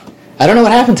I don't know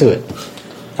what happened to it.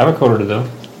 I recorded it though.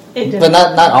 It didn't. But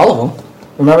not all of them.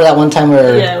 Remember that one time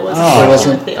where Yeah, it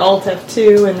wasn't with the Alt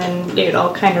F2, and then it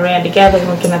all kind of ran together, and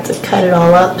we're going to have to cut it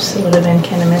all up, so it would have been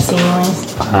kind of messy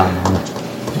anyways.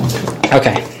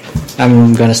 Okay.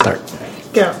 I'm going to start.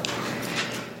 Go.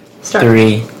 Start.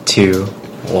 3, 2,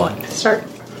 1. Start.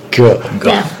 Go.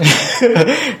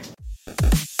 Yeah.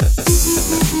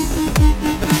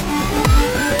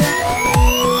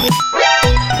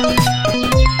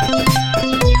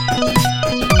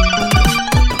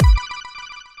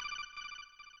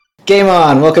 Game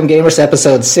on! Welcome, gamers, to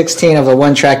episode 16 of the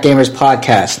One Track Gamers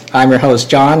podcast. I'm your host,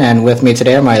 John, and with me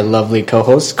today are my lovely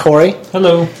co-hosts, Corey.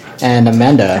 Hello. And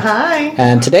Amanda. Hi.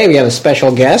 And today we have a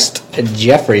special guest,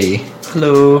 Jeffrey.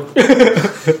 Hello.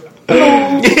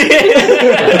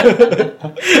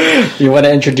 You want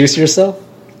to introduce yourself?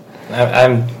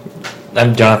 I'm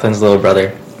Jonathan's little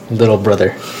brother. Little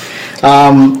brother.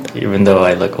 Even though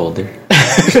I look older.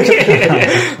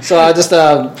 So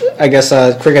I guess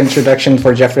a quick introduction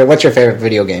for Jeffrey. What's your favorite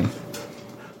video game?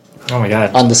 Oh my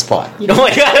god. On the spot. Oh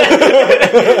my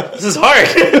god. This is hard.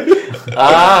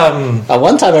 At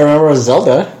one time I remember it was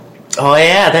Zelda. Oh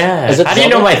yeah, that. Is it How do you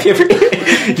know my favorite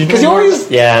game? Because you always...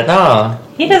 Yeah, no.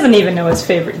 He doesn't even know his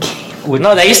favorite game.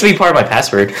 No, that used to be part of my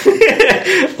password.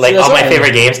 Like all my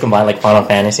favorite games combined, like Final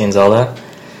Fantasy and Zelda.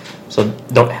 So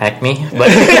don't hack me. But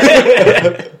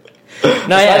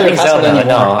no, yeah, I think Zelda.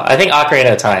 No, I think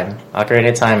Ocarina of Time. Ocarina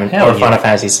of Time or Final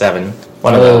Fantasy 7.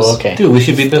 One of those. Okay. Dude, we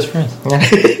should be best friends.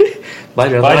 Bye,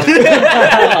 Joe. Oh,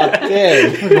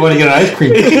 dang. We're going to get an ice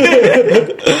cream.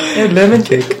 And lemon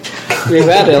cake. We've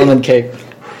had lemon cake.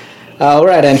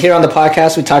 Alright, and here on the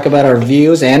podcast we talk about our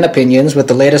views and opinions with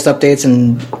the latest updates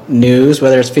and news,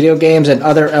 whether it's video games and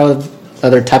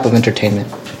other type of entertainment.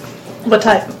 What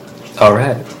type?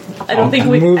 Alright. I don't think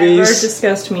we've Movies. ever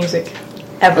discussed music.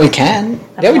 Ever. We can.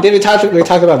 Yeah, we did. We talked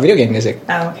about video game music.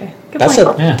 Oh, okay. Good That's point.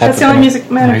 a type That's of the only thing. music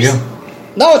that matters. There you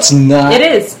go. No, it's not. It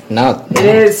is. No. It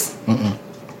is.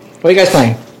 What are you guys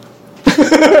playing?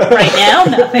 Right now,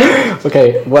 nothing.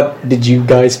 Okay, what did you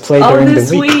guys play Oh, during this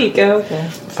the week? Okay.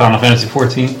 Final Fantasy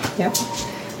 14. Yep.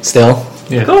 Still?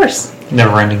 Yeah. Of course.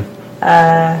 Never ending.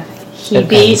 He Depends.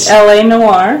 beat LA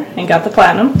Noire and got the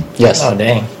platinum. Yes. Oh,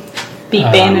 dang. Beat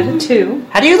Bayonetta 2.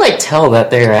 How do you, tell that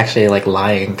they're actually,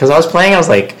 lying? Because I was playing, I was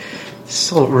like, this is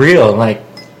so real. I'm like,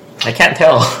 I can't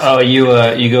tell. Oh, you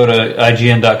go to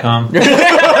IGN.com. It's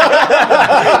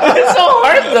so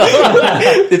hard,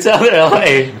 though, to tell they're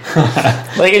lying.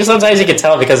 Sometimes you can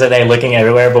tell because they're looking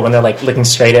everywhere, but when they're, looking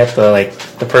straight at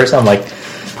the person, I'm like,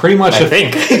 Pretty much, I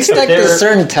think. It's like they're- there's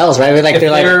certain tells, right? if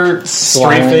They're they're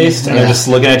straight-faced and they're just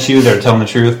looking at you, they're telling the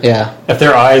truth. Yeah. If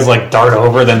their eyes, dart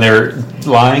over, then they're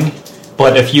lying.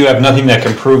 But if you have nothing that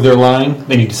can prove they're lying,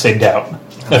 then you can say doubt.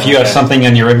 If you have something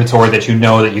in your inventory that you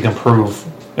know that you can prove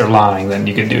they're lying, then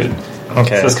you can do it.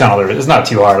 Okay. So it's kind of, it's not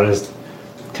too hard. I just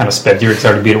kind of sped through it because I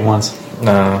already beat it once.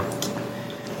 No.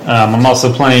 I'm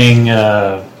also playing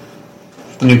the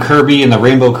new Kirby and the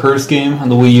Rainbow Curse game on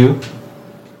the Wii U.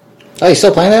 Oh, you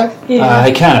still playing that? Yeah.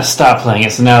 I kind of stopped playing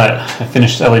it, so now that I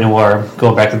finished LA Noire,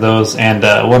 going back to those, and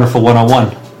Wonderful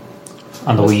 101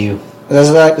 on the Wii U.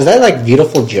 Is that like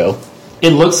Beautiful Joe?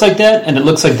 It looks like that, and it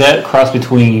looks like that cross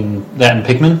between that and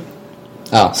Pikmin.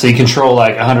 Oh. So you control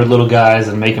 100 little guys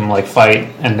and make them fight,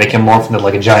 and they can morph into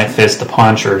a giant fist to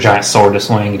punch or a giant sword to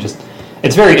swing.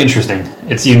 It's very interesting.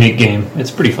 It's a unique game. It's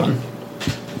pretty fun.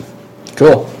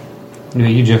 Cool.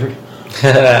 You, Jeffrey?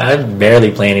 I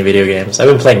barely play any video games. I've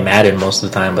been playing Madden most of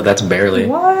the time, but that's barely.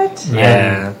 What?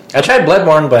 Yeah. I tried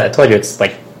Bloodborne, but I told you it's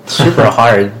super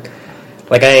hard.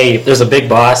 There's a big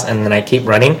boss, and then I keep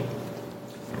running,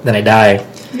 then I die.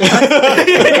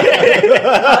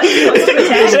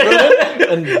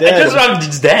 I'm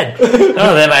just dead.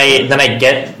 No, then I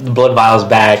get the blood vials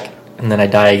back, and then I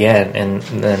die again, and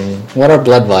then What are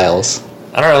blood vials?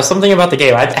 I don't know, something about the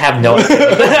game. I have no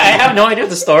idea. I have no idea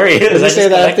what the story is. Did you say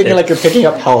that? I'm thinking you're picking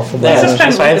up health. Yeah. Just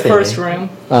trying to what I'm leave the first thinking. room.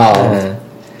 Oh.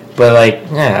 But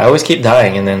I always keep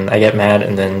dying, and then I get mad,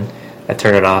 and then I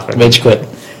turn it off, and Rage quit.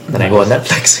 then I go on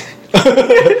Netflix.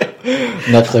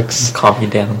 Netflix. Calm me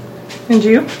down. And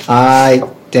you? I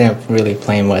didn't really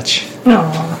play much. No.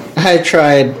 I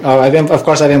tried. I've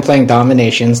been playing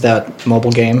Dominations, that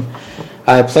mobile game.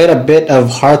 I played a bit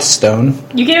of Hearthstone.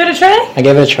 You gave it a try? I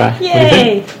gave it a try.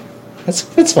 Yay.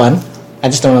 It's fun. I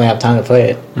just don't really have time to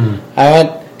play it. I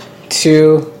went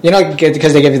to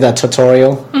because they give you that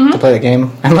tutorial to play the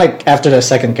game. I'm after the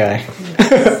second guy.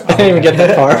 I didn't even get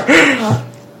that far.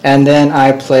 And then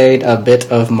I played a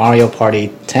bit of Mario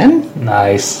Party 10.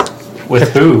 Nice.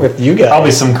 With who? With you guys.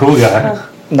 Probably some cool guy.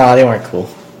 No, they weren't cool.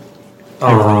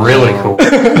 They were really cool.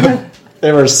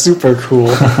 They were super cool.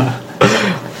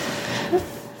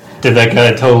 Did that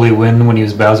guy totally win when he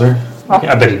was Bowser?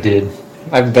 I bet he did.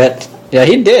 I bet. Yeah,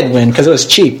 he did win because it was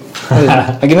cheap.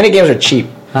 Like mini games are cheap.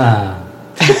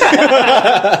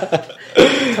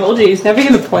 Told you, he's never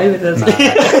going to play with us.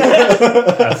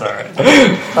 That's alright.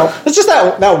 It's just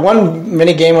that one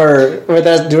mini game where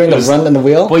that's doing the run and the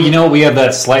wheel. Well, we have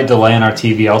that slight delay on our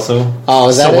TV also. Oh,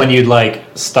 is that so it? when you'd like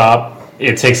stop,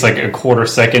 it takes like a quarter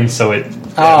second. So it.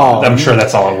 Oh. I'm sure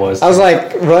that's all it was. I was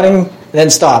like running, then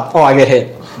stop. Oh, I get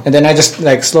hit, and then I just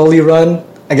like slowly run.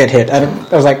 I get hit. I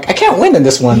was like, I can't win in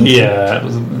this one. Yeah, it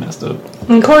was messed up.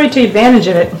 And Corey took advantage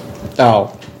of it.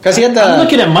 Oh, because he had the. I'm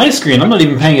looking at my screen. I'm not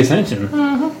even paying attention.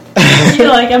 You're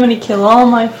like, I'm going to kill all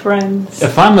my friends.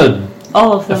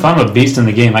 All of them. If I'm a beast in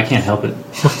the game, I can't help it.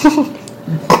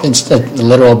 It's a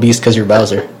literal beast because you're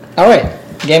Bowser. All right,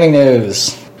 gaming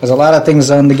news. There's a lot of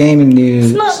things on the gaming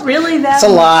news. It's not really that It's a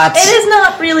lot. It is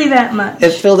not really that much.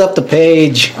 It filled up the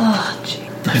page. Oh, gee.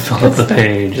 I filled up the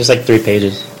page. Just like 3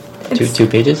 pages. Two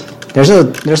pages? There's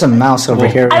a mouse over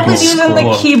here. I was using the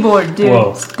Whoa. keyboard, dude.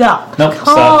 Whoa. Stop. Nope.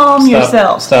 Calm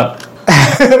yourself. Stop.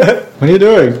 What are you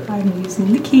doing? I'm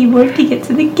using the keyboard to get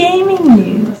to the gaming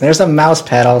news. There's a mouse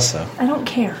pad also. I don't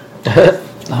care.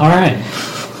 All right.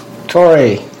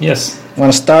 Corey, Yes.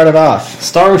 want to start it off?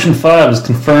 Star Ocean 5 is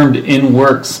confirmed in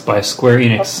works by Square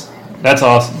Enix. That's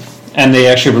awesome. And they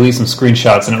actually released some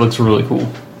screenshots, and it looks really cool.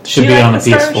 Should Do be you on like the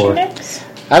Star Ocean PS4. X?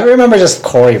 I remember just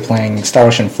Corey playing Star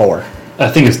Ocean 4. I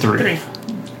think it's 3.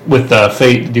 With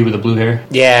Fate, the dude with the blue hair.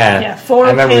 Yeah. Yeah, 4 I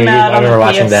remember, came out I on remember the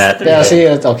watching that. PS3. Yeah, see,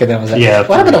 okay, that was that. Yeah,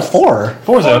 What happened to 4?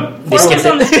 4's out. 4 was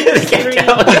on the PS3.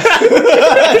 What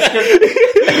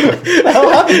the hell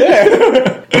happened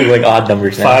there? Like odd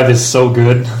numbers now. 5 is so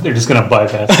good, they're just going to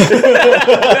bypass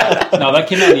it. No, that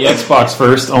came out on the Xbox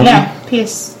first only. No,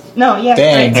 PS... No, yeah.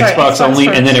 Dang. Right, sorry, Xbox only,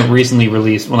 first. and then it recently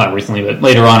released. Well, not recently, but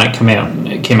later on, it came out in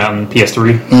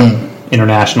PS3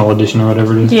 International Edition or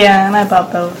whatever it is. Yeah, and I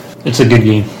bought both. It's a good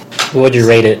game. What would you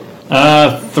rate it?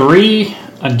 3,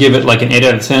 I'd give it like an 8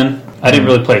 out of 10. I didn't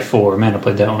really play 4. Amanda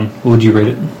played that one. What would you rate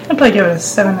it? I'd probably give it a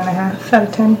 7.5 out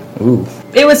of 10. Ooh.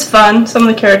 It was fun. Some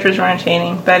of the characters were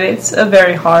entertaining, but it's a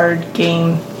very hard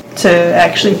game to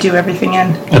actually do everything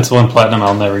in. That's one platinum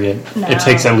I'll never get. No. It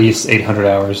takes at least 800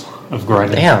 hours of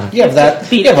grinding. Damn. You have that.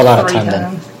 Beat You have a it lot of 3 time then.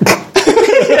 times.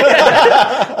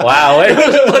 Wow, why did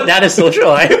you put that as social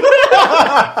life?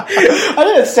 I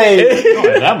didn't say. I don't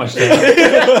have that much time.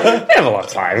 I have a lot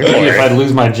of time. Maybe if I'd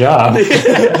lose my job.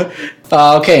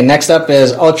 Okay, next up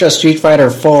is Ultra Street Fighter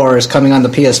 4 is coming on the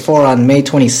PS4 on May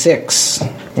 26,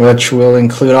 which will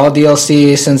include all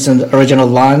DLC since the original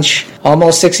launch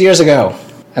almost 6 years ago.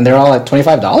 And they're all at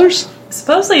 $25?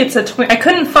 Supposedly it's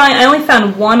I only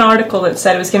found one article that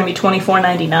said it was going to be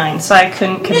 $24.99, so I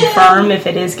couldn't confirm if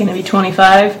it is going to be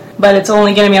 $25, but it's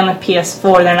only going to be on the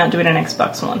PS4. They're not doing an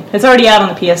Xbox One. It's already out on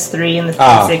the PS3 and the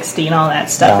 360 and all that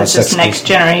stuff. Oh, It's just 60. next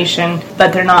generation,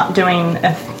 but they're not doing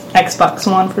an Xbox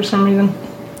One for some reason.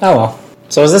 Oh well.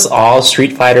 So is this all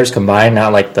Street Fighters combined,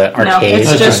 not like the No, arcade? it's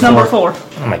That's just just number 4.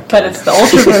 4, Oh my god. but it's the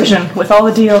Ultra version with all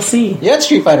the DLC. You had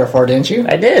Street Fighter 4, didn't you?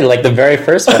 I did, like the very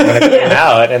first one when it came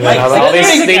out, and then Like all 6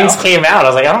 these years things ago. came out. I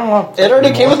was like, I don't want. It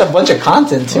already came with a bunch of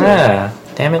content, too. Yeah,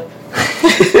 damn it.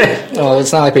 Well,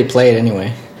 it's not like we played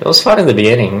anyway. It was fun in the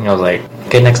beginning. I was like,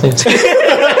 okay, next news.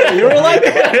 You were like,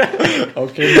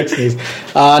 okay, next news.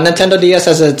 Nintendo DS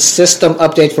has a system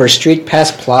update for Street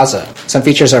Pass Plaza. Some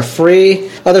features are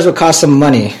free, others will cost some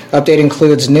money. Update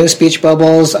includes new speech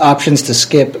bubbles, options to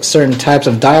skip certain types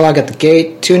of dialogue at the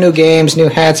gate, 2 new games, new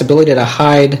hats, ability to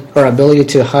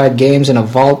hide games in a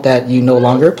vault that you no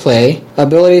longer play,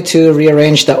 ability to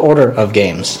rearrange the order of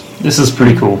games. This is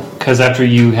pretty cool, because after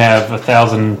you have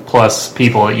 1,000+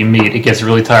 people that you meet, it gets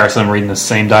really tiresome reading the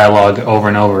same dialogue over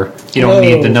and over. You don't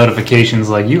need the notifications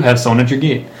like, you have someone at your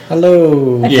gate.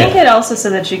 Hello. I Yeah. think it also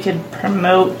said that you could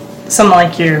promote some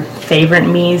like your favorite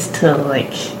Miis to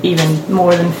like even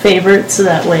more than favorites, so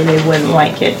that way they wouldn't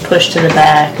like get pushed to the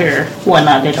back or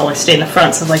whatnot. They'd always stay in the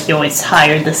front, so like you always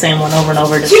hired the same one over and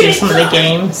over to do some of the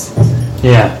games.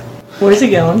 Yeah. Where's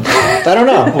it going? I don't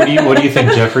know. What do you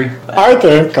think, Jeffrey?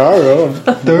 Arthur Caro.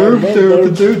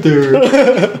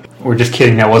 We're just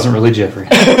kidding. That wasn't really Jeffrey.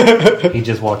 He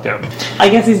just walked out. I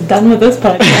guess he's done with this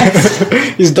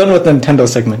podcast. He's done with the Nintendo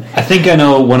segment. I think I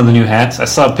know one of the new hats. I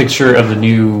saw a picture of the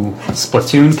new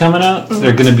Splatoon coming out.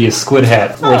 They're going to be a squid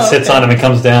hat where it sits on him and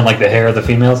comes down like the hair of the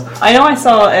females. I know I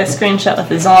saw a screenshot with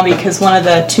the zombie because one of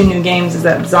the 2 new games is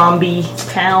that Zombie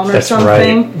Town or That's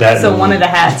something. right. So one of the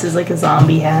hats is like a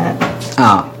zombie hat.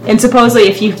 Oh. And supposedly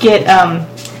if you get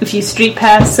if you street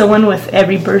pass someone with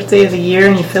every birthday of the year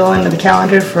and you fill into the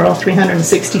calendar for all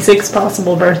 366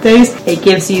 possible birthdays, it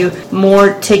gives you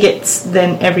more tickets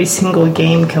than every single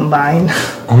game combined.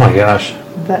 Oh my gosh.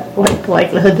 That like the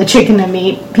likelihood that you're gonna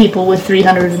meet people with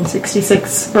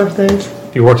 366 birthdays.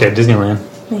 If you worked at Disneyland,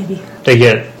 Maybe.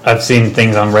 I've seen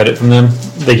things on Reddit from them.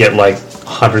 They get like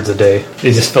hundreds a day.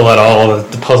 They just fill out all of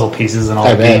the puzzle pieces and all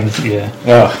I the bet. games. Yeah.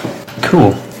 Oh,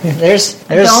 Cool. there's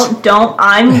there's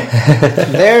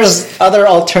other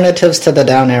alternatives to the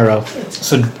down arrow.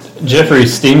 So, Jeffrey,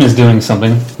 Steam is doing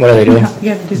something. What are they doing?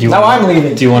 Now I'm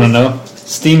leaving. Do you want to know?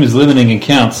 Steam is limiting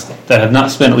accounts that have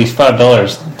not spent at least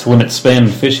 $5 to limit spam and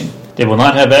phishing. They will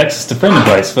not have access to friend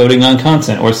advice, voting on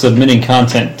content, or submitting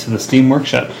content to the Steam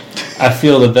Workshop. I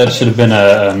feel that should have been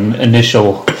an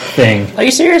initial thing. Are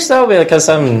you serious though? Because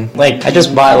I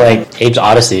just bought like Abe's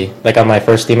Odyssey on my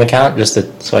first Steam account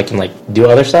so I can do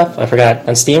other stuff. I forgot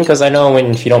on Steam because I know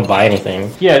if you don't buy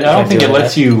anything. Yeah, I don't think it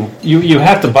lets you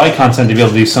have to buy content to be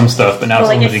able to do some stuff, but now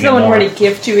Well, it's like if limiting it someone more. were to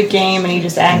gift you a game and you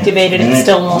just activate it, it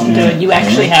still won't do it. You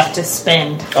actually have to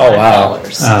spend $5. Oh,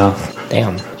 wow.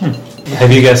 Damn.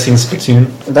 Have you guys seen Splatoon?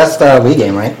 That's the Wii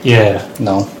game, right? Yeah,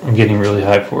 No. I'm getting really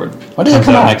hyped for it. When does it Comes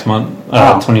come out? next month,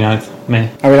 Oh. 29th May.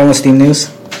 Are we done with Steam news?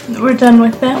 We're done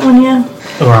with that one, yeah.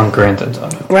 Or on Grand Theft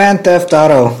Auto. Grand Theft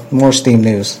Auto, more Steam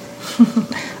news.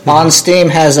 On Steam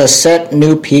has a set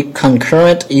new peak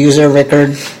concurrent user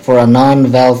record for a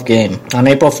non-Valve game. On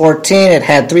April 14, it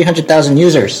had 300,000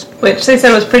 users. Which they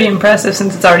said was pretty impressive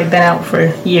since it's already been out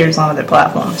for years on other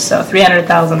platforms. So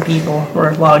 300,000 people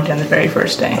were logged in the very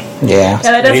first day. Yeah.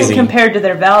 Yeah, that doesn't Crazy. compare to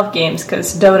their Valve games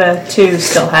because Dota 2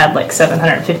 still had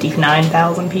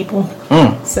 759,000 people.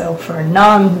 So for a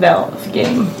non-Valve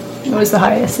game, it was the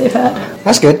highest they've had.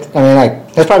 That's good. I mean,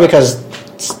 that's probably because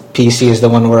PC is the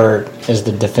one where is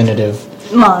the definitive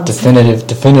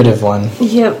one.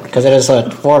 Yep. Because it is a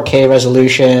 4K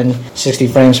resolution, 60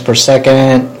 frames per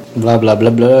second, blah, blah, blah,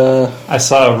 blah. I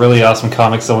saw a really awesome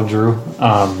comic someone drew.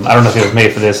 I don't know if it was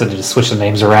made for this, and they just switched the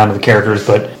names around of the characters,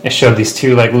 but it showed these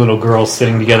two little girls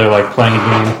sitting together playing a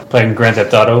game, playing Grand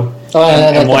Theft Auto. Oh,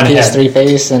 and And like one the had- PS3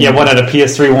 face. And Yeah, one had a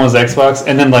PS3, one was Xbox,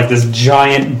 and then this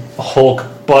giant Hulk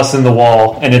busts in the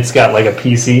wall, and it's got a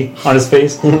PC on his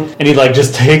face, and he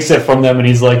just takes it from them, and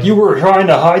he's like, "You were trying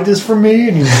to hide this from me,"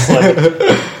 and he's just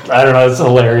I don't know, it's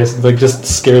hilarious. It just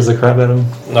scares the crap out of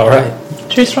him. All right.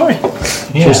 True story.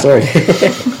 Yeah. True story.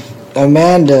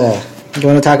 Amanda, do you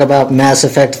want to talk about Mass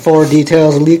Effect 4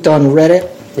 details leaked on Reddit?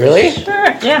 Really?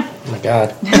 Sure, yeah. Oh my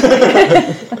god.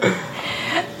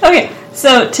 Okay,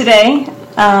 so today,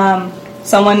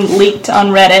 someone leaked on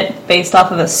Reddit based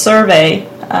off of a survey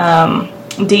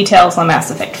details on Mass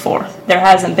Effect 4. There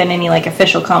hasn't been any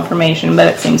official confirmation, but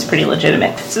it seems pretty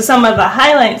legitimate. So some of the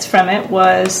highlights from it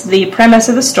was the premise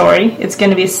of the story. It's going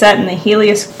to be set in the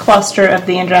Helios cluster of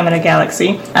the Andromeda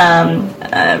Galaxy.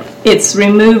 It's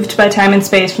removed by time and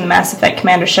space from the Mass Effect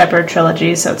Commander Shepard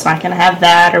trilogy, so it's not going to have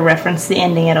that or reference the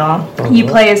ending at all. You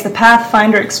play as the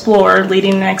Pathfinder Explorer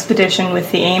leading an expedition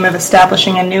with the aim of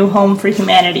establishing a new home for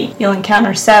humanity. You'll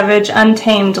encounter savage,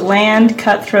 untamed land,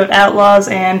 cutthroat outlaws,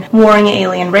 and warring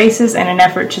alien races in an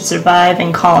effort to survive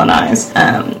and colonize.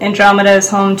 Andromeda is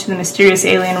home to the mysterious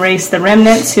alien race, the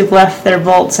Remnants, who've left their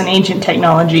vaults and ancient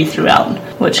technology throughout,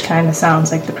 which kind of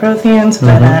sounds like the Protheans,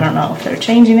 but I don't know if they're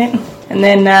changing it. And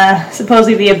then,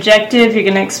 supposedly the objective, you're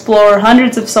going to explore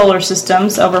hundreds of solar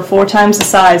systems, over 4 times the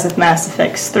size of Mass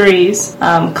Effect 3's,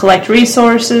 collect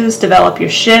resources, develop your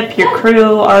ship, your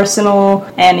crew, arsenal,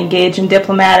 and engage in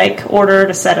diplomatic order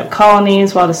to set up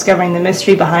colonies while discovering the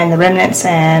mystery behind the Remnants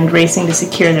and racing to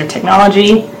secure their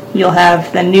technology. You'll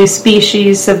have the new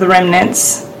species of the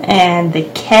Remnants and the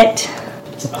Ket,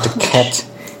 The Ket.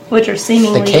 which are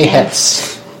seemingly The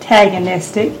K-Hets.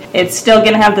 antagonistic. It's still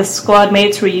going to have the squad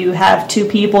mates where you have 2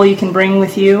 people you can bring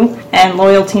with you, and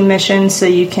loyalty missions so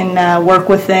you can work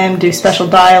with them, do special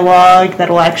dialogue that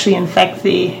will actually affect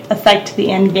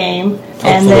the end game.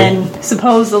 And then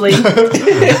supposedly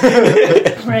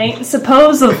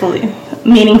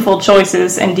meaningful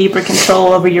choices and deeper control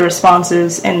over your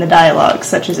responses in the dialogue,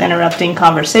 such as interrupting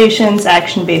conversations,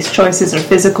 action-based choices, or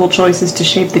physical choices to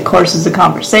shape the courses of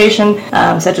conversation,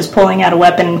 such as pulling out a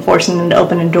weapon and forcing them to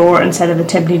open a door instead of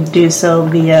attempting to do so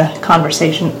via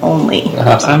conversation only.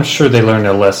 I'm sure they learned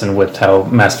a lesson with how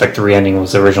Mass Effect 3 ending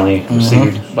was originally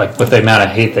received. With the amount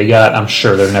of hate they got, I'm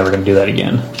sure they're never going to do that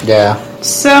again. Yeah.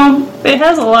 So it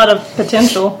has a lot of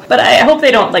potential, but I hope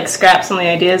they don't scrap some of the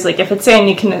ideas. If it's saying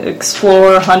you can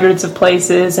explore hundreds of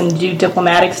places and do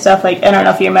diplomatic stuff, I don't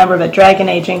know if you remember, but Dragon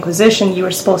Age Inquisition, you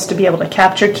were supposed to be able to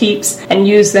capture keeps and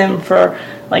use them for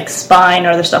like spine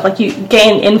or other stuff. Like you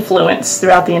gain influence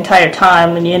throughout the entire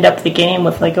time, and you end up the game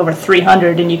with like over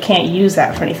 300, and you can't use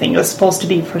that for anything. It was supposed to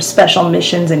be for special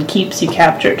missions and keeps you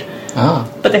captured. Oh.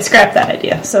 But they scrapped that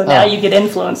idea. So now you get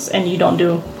influence and you don't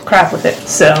do crap with it.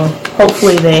 So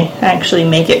hopefully they actually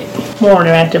make it more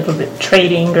interactive with it,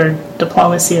 trading or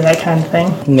diplomacy or that kind of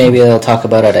thing. Maybe they'll talk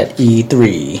about it at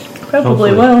E3.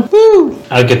 Probably Hopefully. will.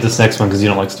 I'll get this next one because you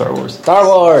don't like Star Wars. Star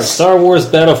Wars! Star Wars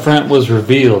Battlefront was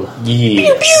revealed.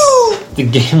 Yeah. The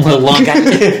game will launch.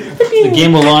 The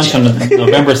game will launch on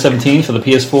November 17th for the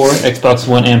PS4, Xbox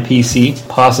One, and PC.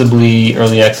 Possibly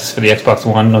early access for the Xbox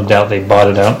One. No doubt they bought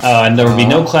it out. And there will be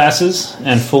no classes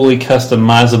and fully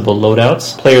customizable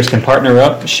loadouts. Players can partner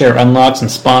up, share unlocks,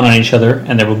 and spawn on each other.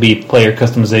 And there will be player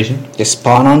customization. They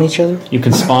spawn on each other? You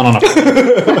can spawn on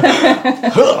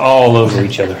all over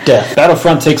each other. Death.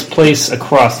 Battlefront takes place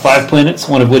across 5 planets,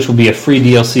 one of which will be a free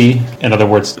DLC. In other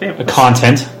words,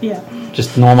 content. Yeah.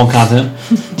 Just normal content.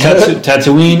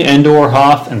 Tatooine, Endor,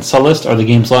 Hoth, and Sullust are the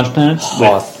game's launch planets.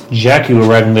 Hoth. With Jakku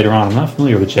arriving later on. I'm not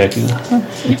familiar with Jakku.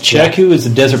 Jakku is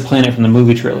the desert planet from the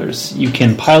movie trailers. You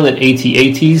can pilot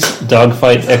AT-ATs,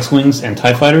 dogfight X-Wings and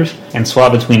TIE Fighters, and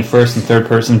swap between first and third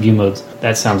person view modes.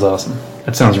 That sounds awesome.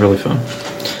 That sounds really fun.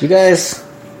 You guys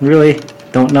really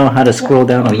don't know how to scroll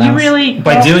down a You mouse? really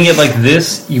By doing it like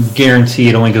this, you guarantee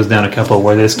it only goes down a couple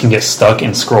where this can get stuck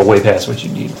and scroll way past what you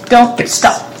need. don't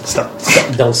stop. Stop.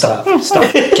 Don't stop.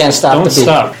 Stop. Can't stop Don't the beat.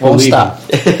 stop. Won't Believe stop.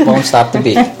 Won't stop the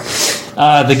beat.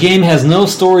 The game has no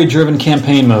story-driven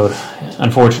campaign mode,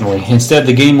 unfortunately. Instead,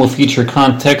 the game will feature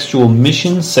contextual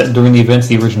missions set during the events of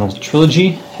the original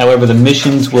trilogy. However, the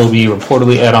missions will be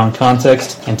reportedly add-on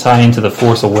context and tie into The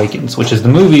Force Awakens, which is the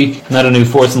movie, not a new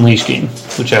Force Unleashed game,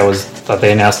 which thought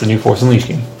they announced the new Force Unleashed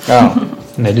game. Oh,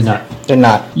 And they did not. they're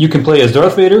not. You can play as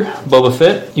Darth Vader, Boba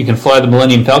Fett, you can fly the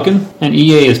Millennium Falcon, and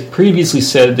EA has previously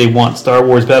said they want Star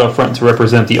Wars Battlefront to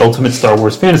represent the ultimate Star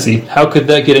Wars fantasy. How could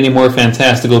that get any more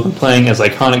fantastical than playing as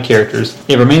iconic characters?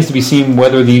 It remains to be seen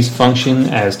whether these function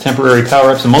as temporary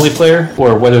power-ups in multiplayer,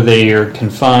 or whether they are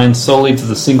confined solely to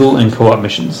the single and co-op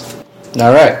missions.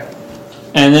 All right.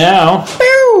 And now,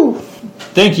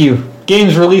 thank you.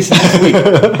 Games releasing this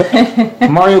week.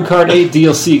 Mario Kart 8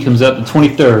 DLC comes out the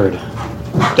 23rd.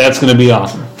 That's going to be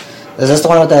awesome. Is this the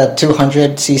one with the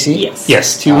 200cc? Yes.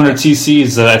 Yes, 200cc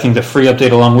is, I think, the free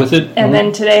update along with it. And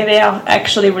then today they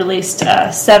actually released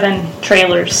 7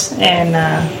 trailers, and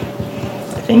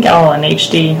I think all in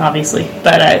HD, obviously,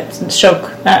 but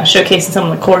showcasing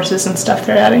some of the courses and stuff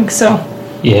they're adding. So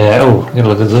Yeah, I gotta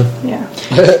look at this.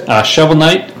 yeah, Shovel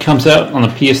Knight comes out on the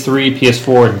PS3,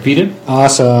 PS4, and Vita.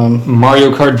 Awesome.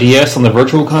 Mario Kart DS on the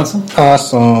Virtual Console.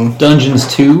 Awesome. Dungeons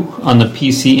 2 on the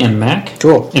PC and Mac.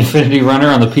 Cool. Infinity Runner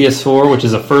on the PS4, which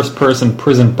is a first-person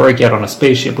prison breakout on a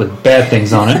spaceship with bad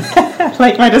things on it.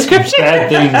 like my description. Bad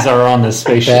things are on this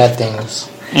spaceship. Bad things.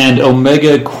 And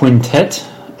Omega Quintet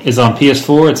is on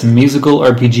PS4. It's a musical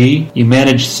RPG. You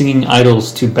manage singing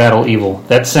idols to battle evil.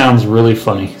 That sounds really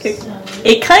funny.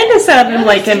 It kind of sounded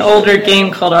like an older game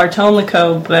called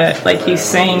Artonico, but like you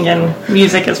sing and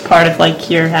music is part of like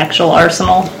your actual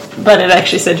arsenal. But it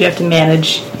actually said you have to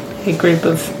manage a group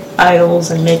of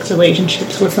idols and make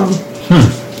relationships with them.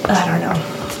 I don't know.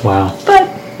 Wow. But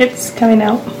it's coming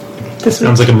out this week.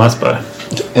 Sounds like a must-buy.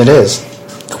 It is.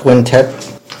 Quintet.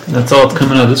 That's all that's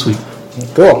coming out this week.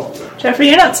 Cool. Jeffrey,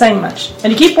 you're not saying much.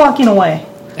 And you keep walking away.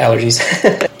 Allergies.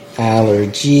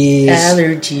 Allergies.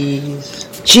 Allergies.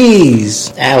 Cheese.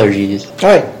 Allergies. All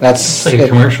right. That's It's like a it.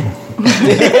 commercial.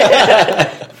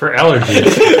 For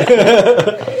allergies.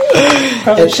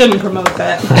 Probably shouldn't promote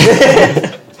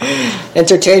that.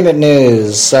 Entertainment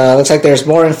news. Looks like there's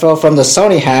more info from the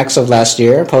Sony hacks of last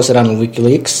year, posted on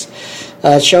WikiLeaks.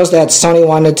 It shows that Sony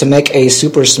wanted to make a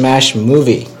Super Smash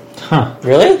movie. Huh.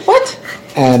 Really? What?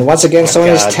 And once again,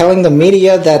 Sony is God. telling the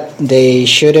media that they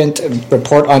shouldn't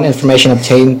report on information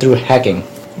obtained through hacking.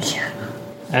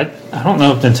 I don't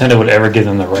know if Nintendo would ever give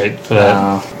them the right for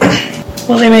that.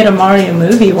 Well, they made a Mario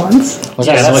movie once. Was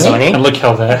Yeah, that that's Sony? Sony. And look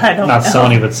how that, I don't not know.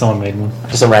 Sony, but someone made one.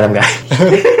 Just a random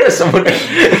guy. Someone.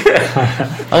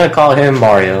 I'm gonna call him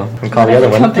Mario. And call the other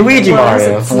one Something Luigi that was.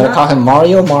 Mario. I'm going to call him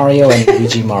Mario, and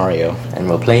Luigi Mario. And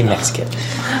we'll play Mexican.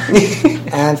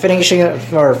 And finishing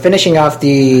off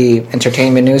the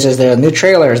entertainment news is the new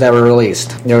trailers that were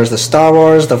released. There was the Star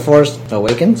Wars, The Force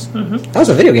Awakens. Mm-hmm. That was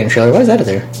a video game trailer. Why is that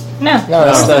there? No,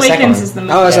 that's the second Awakens one. is the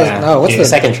movie. Oh, it's what's the the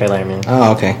second trailer? I mean,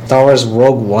 Oh, okay. Star Wars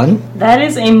Rogue One. That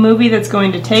is a movie that's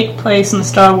going to take place in the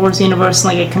Star Wars universe,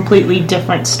 like a completely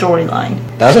different storyline.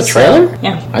 That was a trailer?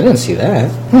 Yeah. I didn't see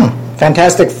that.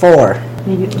 Fantastic Four.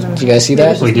 Did you guys see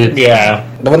that? We did. Yeah.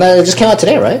 The one that just came out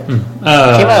today, right? Came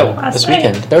out Last this night.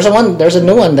 weekend. There's a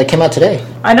new one that came out today.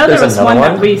 I know there There's was another one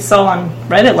that one? we saw on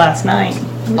Reddit last night.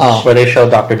 Oh, Where they showed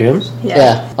Dr. Dooms.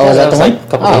 yeah. Oh, Yeah, was that that was the one? like a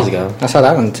couple days ago. I saw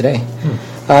that one today.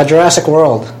 Jurassic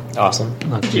World. Awesome.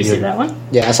 Did you see that one?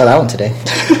 Yeah, I saw that one today.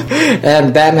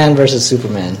 And Batman versus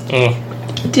Superman.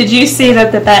 Did you see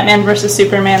that the Batman vs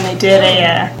Superman, they did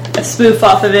a spoof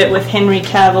off of it with Henry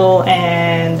Cavill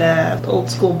and old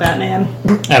school Batman?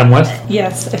 Adam West.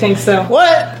 Yes, I think so.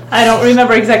 What? I don't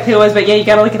remember exactly who it was, but yeah, you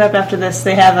gotta look it up after this.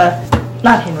 They have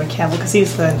not Henry Cavill, because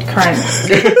he's the current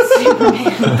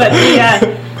Superman,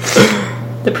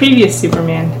 but the previous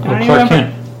Superman. I don't Clark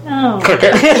remember. Kent. No.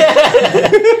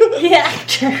 The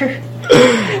actor.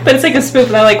 But it's like a spoof,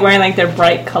 and they're like wearing like their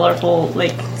bright, colorful,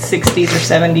 like 60s or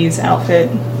 70s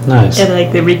outfit. Nice. And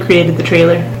like they recreated the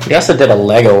trailer. We also did a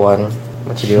Lego one.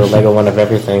 What you do, a Lego one of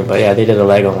everything. But yeah, they did a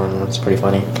Lego one. It's pretty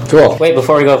funny. Cool. Wait,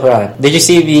 before we go for that, did you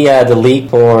see the leak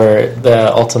for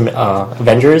the Ultimate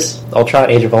Avengers, Ultron,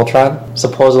 Age of Ultron?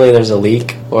 Supposedly there's a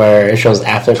leak where it shows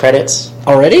after credits.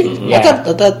 Already? Yeah.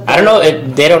 I don't know.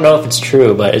 They don't know if it's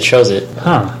true, but it shows it.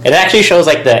 Huh. It actually shows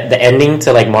like the ending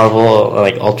to like Marvel,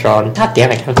 like Ultron. God damn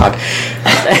it, I can't talk.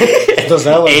 Those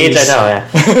allergies. Age, I know,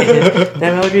 yeah.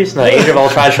 Damn allergies. No, Age of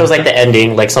Ultron shows like the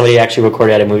ending, like somebody actually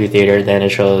recorded at a movie theater. Then it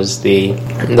shows the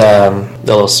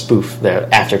little spoof,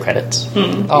 the after credits. You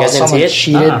Oh, guys didn't see someone it?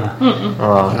 cheated.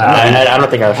 I don't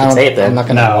think I should say it then. I'm not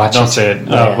gonna No, watch don't it. say it.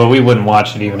 Yeah. But we wouldn't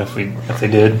watch it even if they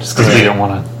did, just because we don't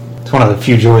want to. It's one of the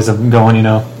few joys of going,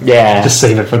 Yeah, Just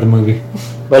save it for the movie.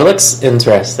 but it looks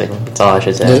interesting. That's all I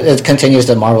should say. It continues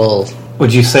the Marvel.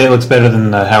 Would you say it looks better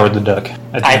than Howard the Duck?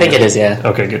 I think it is. Yeah,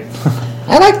 Okay, good.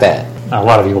 I like that. A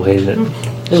lot of people hated it.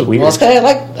 it's weird. Well, it's kind of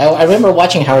I remember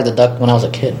watching Howard the Duck when I was a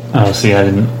kid. Oh, see, I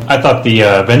didn't. I thought the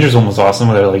Avengers one was awesome,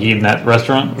 where they're like eating that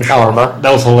restaurant. Shawarma.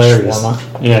 That was hilarious.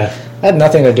 Shawarma. Yeah. It had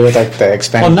nothing to do with like the Well,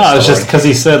 expanded no, it's story. just because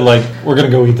he said like we're gonna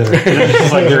go eat there.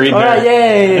 It's like they're eating All right,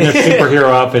 there. And yay! their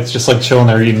superhero outfits, just like chilling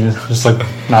there eating, just like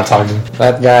not talking.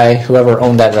 that guy, whoever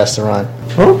owned that restaurant.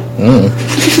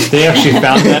 They actually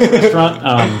found that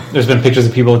restaurant. There's been pictures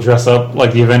of people dress up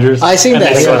like the Avengers. I seen and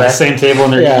that, They sit yeah. at the same table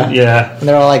and they're Yeah. eating. Yeah. And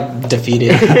they're all like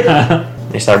defeated.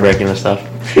 They start breaking the stuff.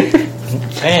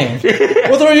 Dang.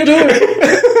 What are you doing?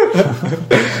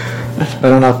 I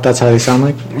don't know if that's how they sound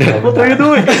like. What are you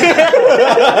doing?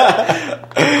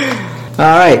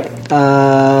 Alright.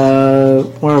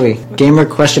 Where are we? Gamer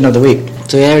question of the week.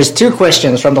 So there's 2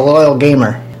 questions from the loyal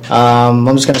gamer. I'm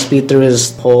just going to speed through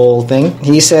his whole thing.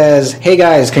 He says, "Hey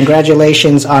guys,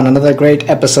 congratulations on another great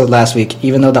episode last week,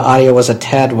 even though the audio was a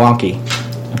tad wonky."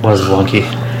 It was wonky.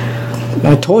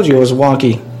 I told you it was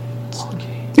wonky.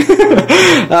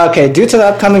 Okay, due to the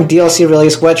upcoming DLC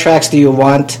release, what tracks do you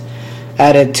want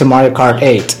added to Mario Kart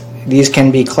 8? These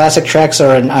can be classic tracks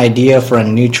or an idea for a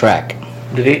new track.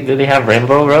 Do they have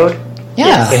Rainbow Road?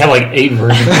 Yeah. They have like 8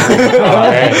 versions.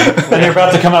 And they're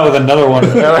about to come out with another one.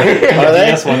 Are they?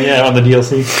 DS one, yeah, on the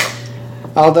DLC.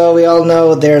 Although we all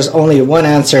know there's only one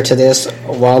answer to this,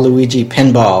 Waluigi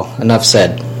Pinball. Enough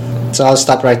said. So I'll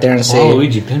stop right there and say,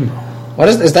 Luigi Pinball. what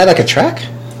is that like a track?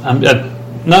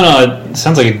 No, it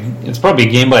sounds like it's probably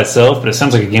a game by itself, but it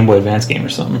sounds like a Game Boy Advance game or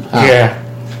something. Yeah.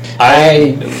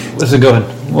 Let's go ahead.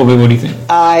 What do you think?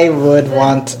 I would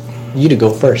want you to go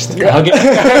first. I'll get,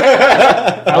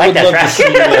 I like would that love track.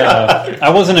 to see. I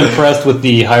wasn't impressed with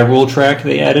the Hyrule track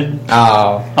they added,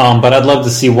 Oh. but I'd love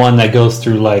to see one that goes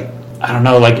through like I don't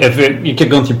know, like if you kept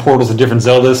going through portals of different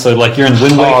Zeldas. So like you're in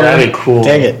Wind Waker, Oh, that'd be cool.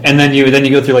 Dang it. and then you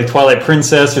go through like Twilight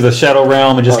Princess or the Shadow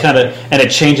Realm, and just kind of and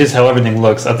it changes how everything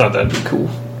looks. I thought that'd be cool.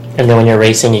 And then when you're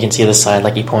racing, you can see the side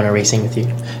like Epona racing with you.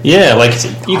 Yeah, like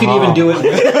you could even do it.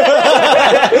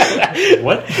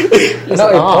 What? No,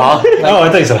 Aw. Oh, I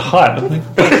thought you said hot. I'm like,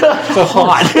 so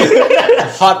hot.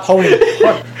 hot pony.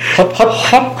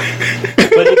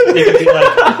 But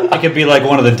it could be like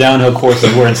one of the downhill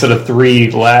courses where instead of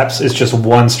 3 laps, it's just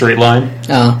one straight line.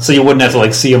 Oh. So you wouldn't have to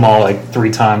like see them all like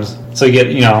 3 times. So you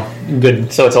get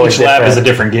good. So it's always each lap different. is a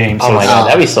different game. So Oh my it's- god,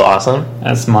 that'd be so awesome.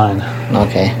 that's mine.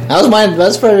 Okay.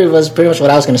 That's pretty much what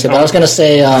I was going to say. But I was going to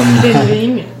say,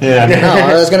 Yeah. no,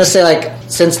 I was going to say like,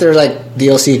 since there's like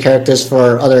DLC characters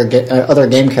for other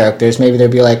game characters, maybe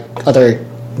there'd be like other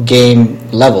game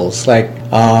levels, like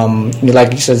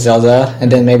you said Zelda, and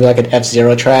then maybe like an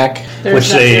F-Zero track. Which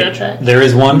there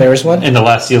is one. There is one? in the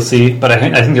last DLC, but I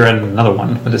think they're adding another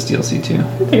one with this DLC too. I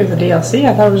think it was a DLC.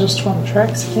 I thought it was just one of the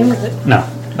tracks that came with it. No,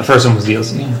 the first one was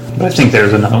DLC, but I think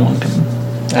there's another one coming.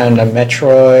 And a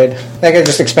Metroid. Like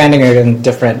just expanding it in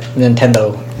different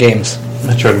Nintendo games.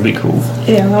 Metroid would be cool.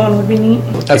 Yeah, that one would be neat.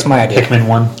 That's my idea. Pikmin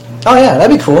 1. Oh yeah,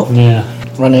 that'd be cool. Yeah.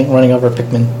 Running over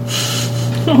Pikmin.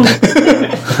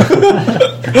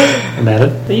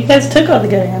 Amanda? But you guys took all the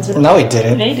good answers. No, he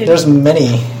didn't. They didn't. There's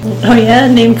many. Oh yeah,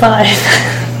 name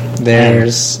 5.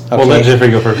 There's. Okay. Well, let Jeffrey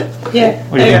go first. Yeah.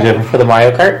 What do you think, Jeffrey? For the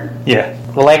Mario Kart? Yeah.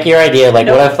 Well, like your idea, like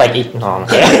Nope. what if like no,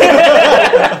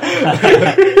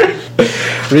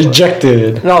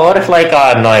 Rejected. no, what if like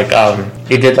on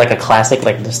you did like a classic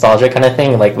like nostalgia kind of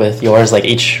thing, like with yours, like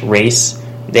each race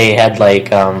they had like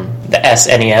the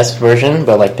SNES version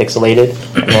but like pixelated,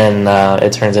 and then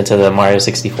it turns into the Mario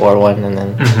 64 one, and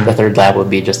then the third lap would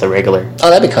be just a regular. Oh,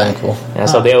 that'd be kind of cool. Yeah,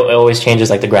 so it always changes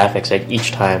like the graphics like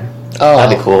each time. Oh,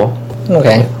 That'd be cool.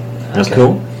 Okay. That's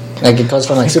cool. Like it goes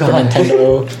from like Super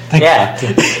Nintendo. Yeah,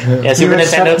 yeah, Super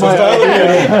Nintendo.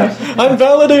 I'm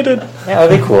validated. Yeah,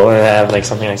 that'd be cool to have like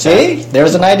something like that. See,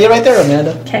 there's an idea right there,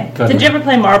 Amanda. Okay. Go ahead. Did you ever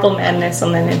play Marble Madness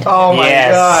on the Nintendo? Oh my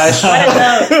Yes. gosh.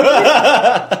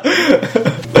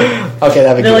 Okay,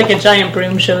 that'd be They're cool. like a giant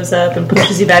broom shows up and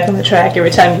pushes you back on the track every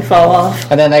time you fall off.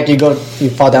 And then like you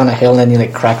fall down a hill and then you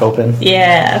like crack open.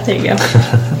 Yeah, there you go.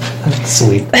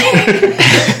 Sweet.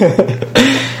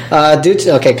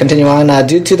 Continue on.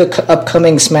 Due to the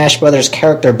upcoming Smash Brothers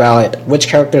character ballot, which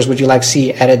characters would you like to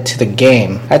see added to the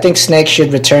game? I think Snake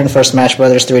should return for Smash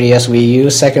Brothers 3DS Wii U.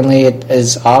 Secondly, it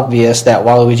is obvious that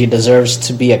Waluigi deserves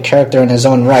to be a character in his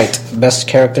own right. Best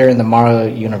character in the Mario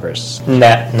universe.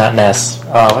 Not Ness.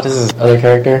 What is his other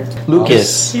character?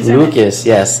 Lucas. He's in Lucas,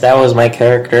 yes. That was my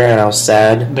character, and I was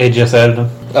sad. They just added him.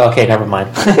 Oh, okay, never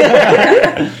mind.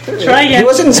 Try He again.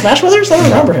 was in Smash Brothers? I don't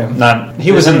remember him.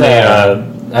 He was in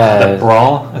the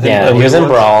Brawl. I think Yeah, that he was in it.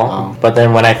 Brawl, Oh. but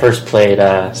then when I first played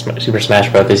Super Smash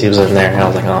Bros., he was in there, and I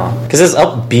was like, oh. Because it's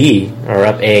up B, or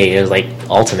up A, it was like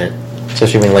Ultimate.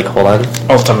 Especially when you like, hold on.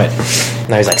 Ultimate.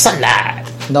 Now he's like, Sunlight!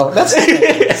 No, that's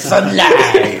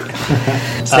Sunlight.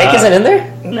 Snake isn't in there?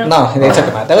 No, they took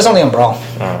him out. That was only on Brawl.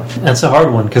 That's a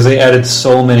hard one because they added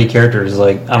so many characters.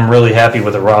 Like, I'm really happy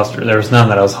with the roster. There was none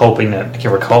that I was hoping that I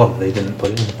can recall that they didn't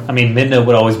put in. I mean, Midna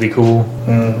would always be cool,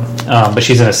 but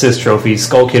she's an assist trophy.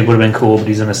 Skull Kid would have been cool, but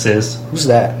he's an assist. Who's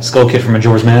that? Skull Kid from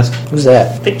Majora's Mask. Who's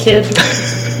that? The kid.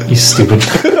 You stupid.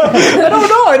 I don't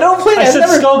know. I don't play. I said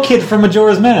Skull Kid from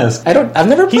Majora's Mask. I've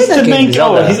never played He's that the main. game.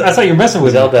 Oh, I thought you were messing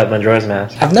with him. Zelda Majora's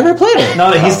Mask. I've never played it.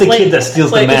 No, he's the kid that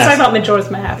steals the Let's talk mask. about Majora's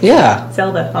Mask. Yeah.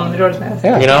 Zelda on the Majora's Mask.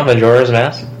 Yeah. You know Majora's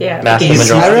Mask? Yeah. Mask of He's-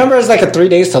 Majora's I remember it's like a 3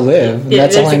 days to live. Yeah,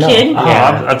 That's all I there's know. a kid. Oh,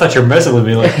 Yeah. I thought you were messing with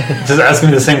me, like just asking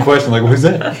me the same question. Like, who's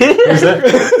that? Who's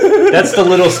that? That's the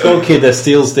little Skull Kid that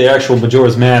steals the actual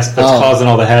Majora's Mask. That's causing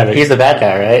all the havoc. He's the bad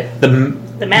guy, right?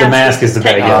 The mask is the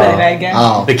bad technically guy. the bad guy.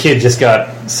 Oh. The kid just got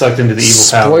sucked into the evil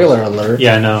power. Spoiler alert.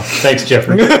 Yeah, I know. Thanks,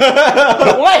 Jeffrey.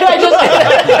 Why did I just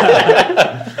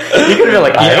You could have been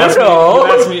like, I don't You know.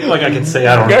 asked me like I can say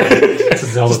I don't know. It's a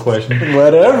Zelda question.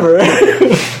 Whatever.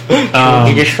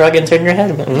 You just shrug and turn your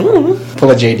head.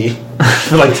 Pull a JD.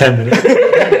 For like 10 minutes.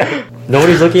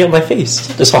 Nobody's looking at my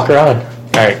face. Just walk around.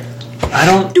 Alright. I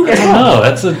don't know.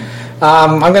 That's a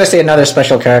I'm gonna say another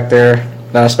special character.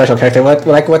 Not a special character.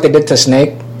 Like what they did to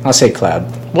Snake. I'll say Cloud.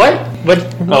 What?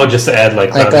 just to add like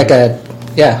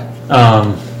Yeah.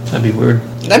 that'd be weird.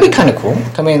 That'd be kind of cool.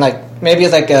 I mean, like maybe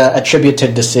it's like a tribute to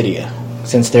Dissidia,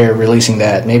 since they're releasing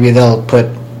that. Maybe they'll put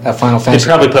a Final They'd Fantasy.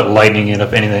 probably put Lightning in,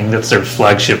 if anything. That's their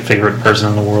flagship favorite person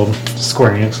in the world.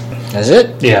 Square Enix. Is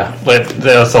it? Yeah, but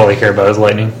that's all they care about is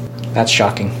Lightning. That's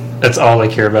shocking. That's all they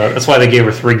care about. That's why they gave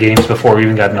her 3 games before we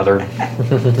even got another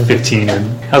 15.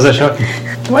 How's that shocking?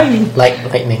 Lightning.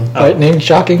 Lightning. Lightning,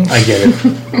 shocking. I get it.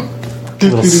 A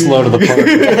little slow to the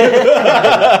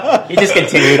point. He just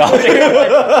continued on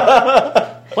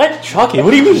there. What? Shocking?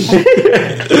 What do you mean?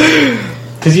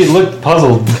 Because you looked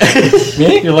puzzled.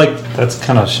 You're like, that's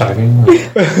kind of shocking.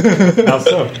 How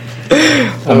so?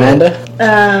 Amanda.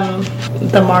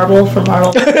 The marble from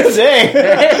Marvel. Dang.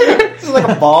 This is like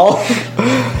a ball.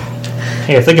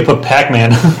 Hey, if they could put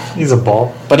Pac-Man, he's a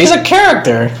ball. But he's a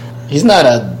character. He's not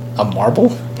a marble.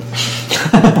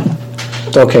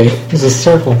 It's okay. He's a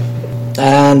circle.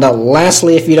 And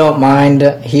lastly, if you don't mind,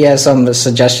 he has some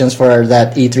suggestions for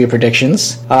that E3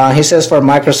 predictions. He says for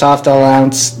Microsoft to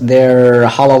announce their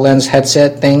HoloLens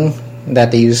headset thing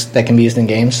that they use that can be used in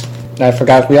games. We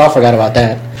all forgot about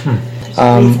that.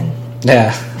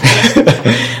 Yeah.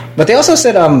 But they also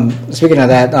said, speaking of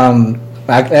that,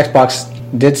 Xbox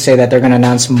did say that they're going to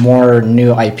announce more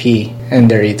new IP in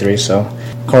their E3. So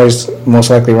Corey's most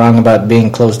likely wrong about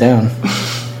being closed down.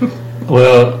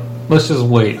 Well, let's just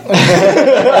wait.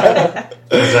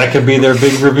 'Cause that could be their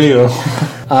big reveal.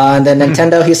 And then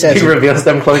Nintendo, he says, He reveals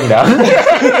them closing down.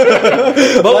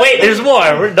 But wait, there's more.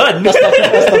 We're done. that's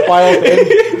the final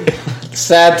thing.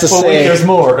 Sad to Well, say. wait, there's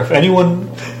more. If anyone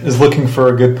is looking for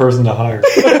a good person to hire,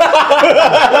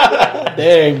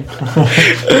 Dang.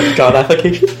 Job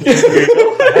application.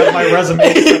 I have my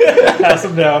resume. Pass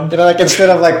them down. You know, like instead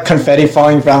of like confetti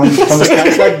falling down from the sky,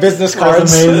 it's like business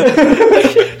cards.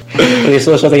 We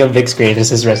still showing a big screen.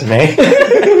 This is resume.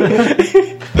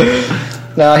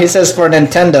 No, he says for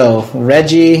Nintendo,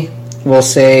 Reggie will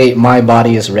say, "My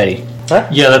body is ready."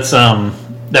 Yeah, that's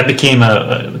that became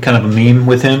a kind of a meme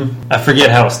with him. I forget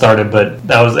how it started, but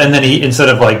that was, and then he, instead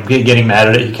of like getting mad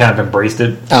at it, he kind of embraced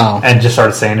it and just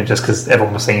started saying it just because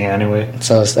everyone was saying it anyway.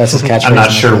 So that's his catchphrase. I'm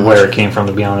not sure where it came from,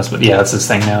 to be honest, but yeah, that's his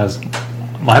thing now. Is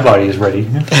my body is ready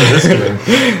for this game.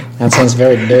 That sounds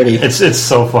very dirty. It's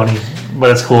so funny, but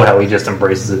it's cool how he just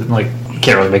embraces it. Like, you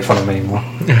can't really make fun of him anymore.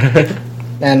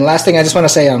 And last thing I just want to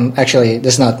say, actually,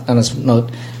 this is not on his note.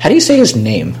 How do you say his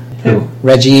name? Who?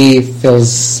 Reggie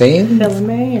Fils-Aime?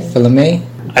 Filame?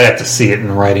 I'd have to see it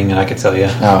in writing, and I could tell you.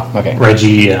 Oh, okay.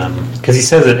 Reggie, because he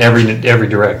says it every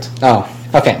direct. Oh,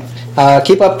 okay.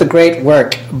 Keep up the great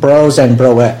work, bros and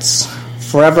broettes.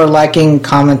 Forever liking,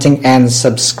 commenting, and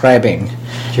subscribing.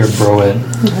 You're a broette.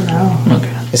 I don't know.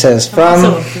 Okay. It says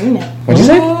Also from... a brunette. What'd you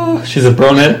say? Oh, she's a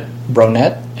brunette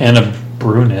Bronette. and a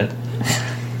brunette.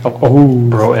 Oh.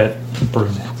 Broette,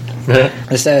 brunette.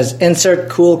 It says, insert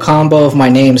cool combo of my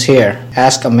names here.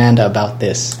 Ask Amanda about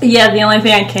this. Yeah, the only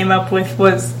thing I came up with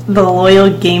was the loyal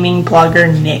gaming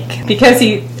blogger Nick. Because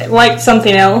he liked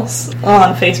something else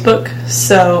on Facebook,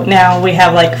 so now we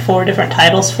have like 4 different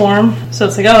titles for him. So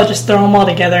it's like, oh, just throw them all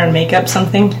together and make up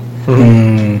something.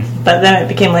 But then it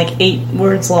became like 8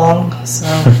 words long, so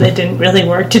it didn't really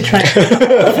work to try and put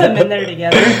them in there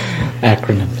together.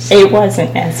 Acronyms. It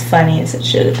wasn't as funny as it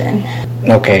should have been.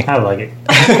 Okay. I like it.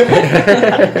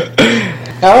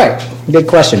 All right. Good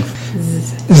question.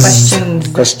 Questions?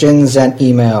 Questions and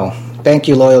email. Thank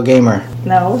you, loyal gamer.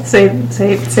 No, say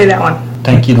that one.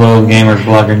 Thank you, loyal gamer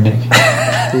blogger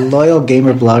Nick. Loyal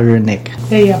gamer blogger Nick.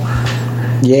 There you go.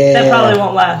 Yeah. That probably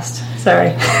won't last.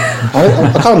 Sorry.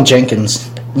 I'll call him Jenkins.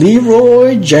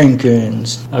 Leroy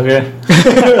Jenkins. Okay.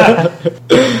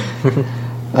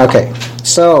 Okay.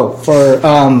 So for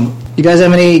you guys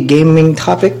have any gaming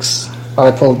topics?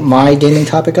 I pulled my gaming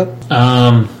topic up.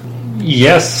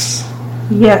 Yes.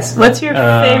 Yes. What's your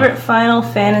favorite Final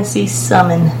Fantasy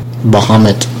summon?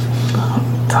 Bahamut.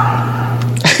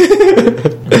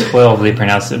 12, they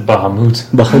pronounce it Bahamut.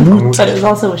 Bahamut. But it was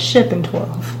also a ship in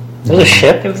 12. It was a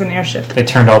ship? It was an airship. They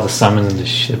turned all the summons into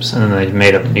ships, and then they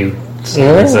made up new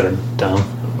summons that are dumb.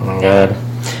 Oh my god.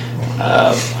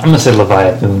 I'm gonna say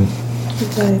Leviathan.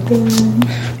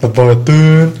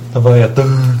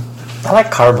 Leviathan. I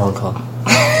like Carbon Club.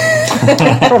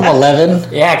 From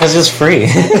 11. Yeah, because it's free.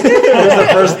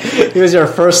 He was your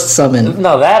first summon.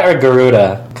 No, that or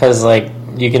Garuda. Because, like,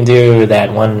 you can do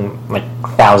that one, like,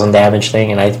 1,000 damage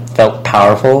thing, and I felt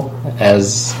powerful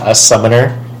as a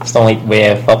summoner. It's the only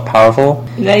way I felt powerful.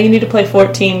 Now you need to play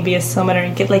 14, be a summoner,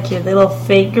 and get like your little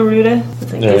fake Garuda.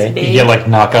 It's like Really? this big. You get like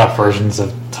knockoff versions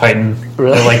of Titan.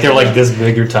 Really? They're like this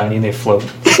big or tiny, and they float.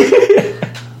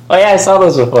 Oh, yeah, I saw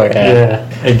those before. Yeah.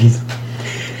 Eggies.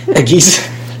 Eggies.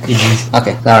 Eggies.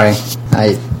 Okay, sorry.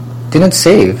 I didn't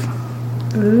save.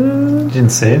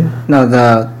 Didn't say it. No,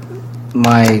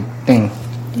 my thing.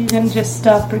 You didn't just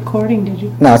stop recording, did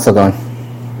you? No, it's still going.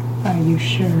 Are you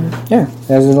sure? Yeah,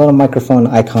 there's a little microphone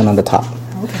icon on the top.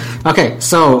 Okay,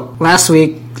 so last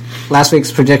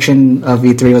week's prediction of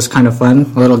E3 was kind of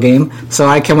fun, a little game. So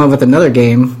I came up with another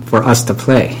game for us to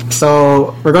play.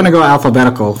 So we're going to go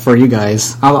alphabetical for you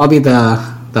guys. I'll be the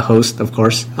host, of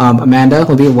course. Amanda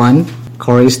will be 1,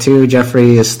 Corey's 2,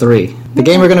 Jeffrey is 3. The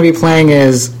game we're going to be playing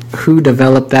is Who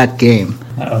Developed That Game?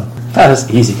 Uh-oh. That was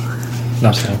easy. No,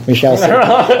 I'm sorry. We shall see.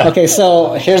 Okay,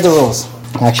 so here's the rules.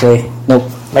 Actually, nope.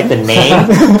 Like the name?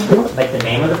 Like the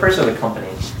name of the person or the company?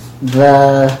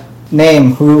 The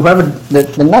name, whoever,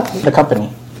 not the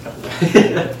company.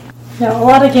 Yeah, a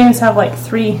lot of games have like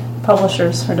 3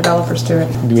 publishers or developers to it.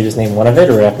 Do we just name one of it,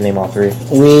 or we have to name all 3?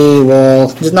 We will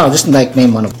just like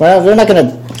name one of them. Well, we're not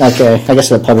gonna. Okay, I guess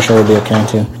the publisher will be okay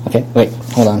too. Okay, wait,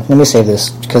 hold on. Let me save this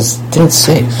because it didn't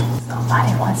save.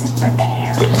 Somebody wasn't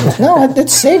prepared. No, it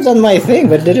saved on my thing,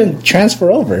 but it didn't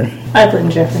transfer over. I blame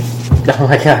Jeffrey. Oh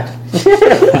my god.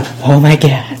 Oh my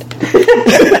god.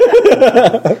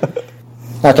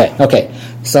 Okay.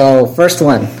 So first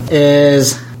one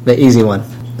is the easy one.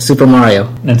 Super Mario.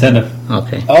 Nintendo.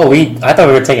 Okay. Oh, I thought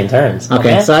we were taking turns.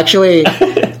 Okay, so actually,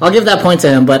 I'll give that point to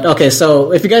him. But okay,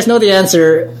 so if you guys know the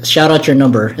answer, shout out your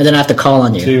number, and then I have to call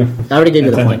on you. 2. I already gave you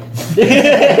the point.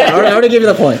 I already gave you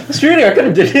the point. It's true. I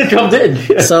could have jumped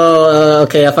in. So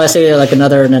okay, if I say like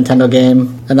another Nintendo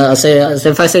game, and I'll say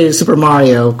if I say Super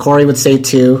Mario, Corey would say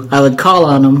 2. I would call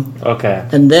on him, Okay.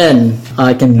 and then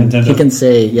I can Nintendo. he can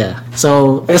say yeah.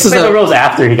 So this is Say the rules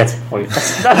after he gets a point.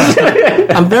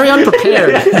 I'm very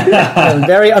unprepared. I'm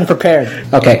very unprepared.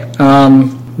 Okay,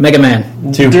 Mega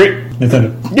Man. 2. 3.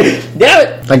 Nintendo. Damn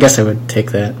it! I guess I would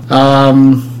take that.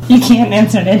 You can't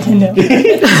answer Nintendo.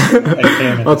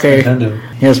 Okay. Nintendo.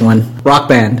 Here's one. Rock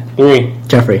Band. 3.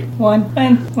 Jeffrey. One.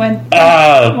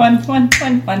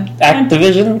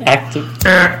 Activision?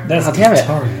 That's damn it.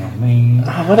 Atari,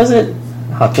 man. What is it?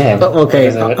 Oh, damn. Okay,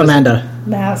 What is it? Amanda.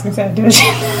 Nah, I was gonna say Activision.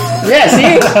 Yeah,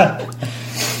 see?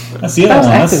 That's the other That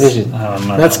one. was That's, Activision. I don't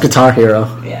know. That's Guitar Hero.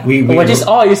 Yeah.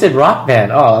 You said Rock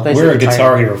Band. Oh, I thought you We're a said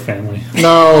Guitar Hero family.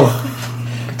 No.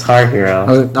 Guitar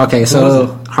Hero. Okay,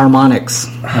 so Harmonix.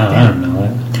 Oh, I don't know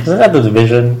that. Isn't that the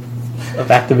division of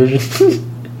Activision?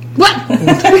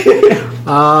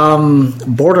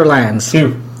 Borderlands.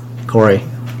 2. Corey.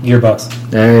 Gearbox.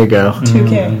 There you go.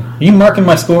 2K. Are you marking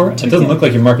my score? It doesn't look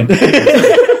like you're marking.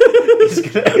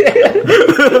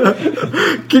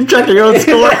 Keep checking your own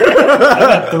score. I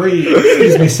got 3.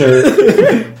 Excuse me, sir.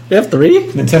 You have 3?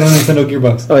 Nintendo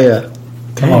Gearbox. Oh yeah.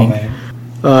 Come on, man.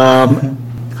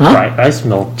 Huh? Right, I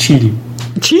smell cheating.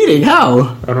 Cheating?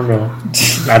 How? I don't know.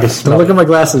 I just Don't smell look at my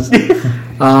glasses.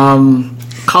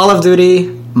 Call of Duty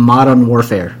Modern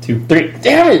Warfare. 2. 3.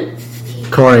 Damn it!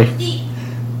 Corey.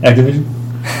 Activision.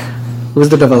 Who's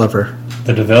the developer?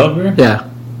 The developer. Yeah.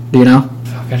 Do you know?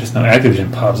 Fuck, I just know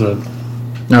Activision pops up.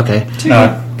 Okay.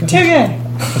 2K.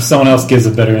 If someone else gives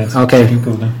a better answer, Okay. you can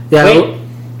go down. Yeah. Wait.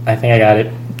 I think I got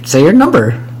it. Say your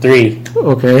number. 3.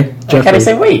 Okay. Can I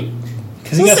say wait?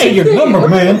 Because you gotta say your number,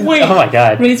 man. Wait. Oh my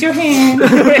god. Raise your hand.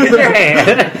 Raise your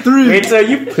hand. 3. Wait, so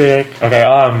you pick. Okay,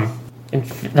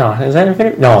 no, is that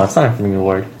Infinity? No, it's not Infinity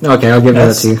Ward. Okay, I'll give that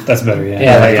That's, to you. that's better, yeah.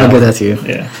 Yeah. I'll give that to you.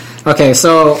 Yeah. Okay,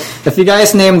 so if you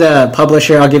guys name the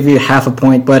publisher, I'll give you half a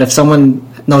point. But if someone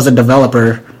knows the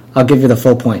developer, I'll give you the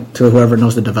full point to whoever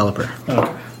knows the developer. Okay.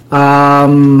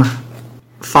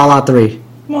 Fallout 3.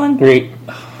 1. 3.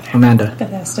 Amanda.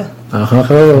 Bethesda.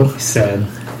 Oh. Sad.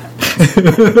 I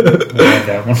like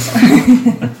that one.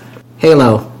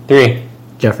 Halo. 3.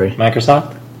 Jeffrey.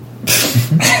 Microsoft.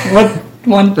 What?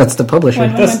 1. That's the publisher.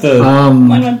 That's the.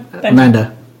 1.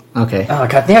 Amanda. Okay. Oh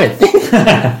god damn it!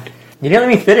 You didn't let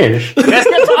me finish. You guys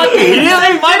kept talking. You didn't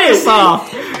let me finish.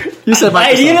 You said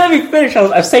You didn't Microsoft. let me finish. I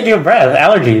was taking a breath.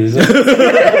 Allergies.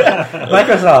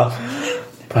 Microsoft.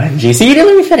 But GC, you didn't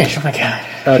let me finish. Oh my god.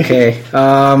 Okay.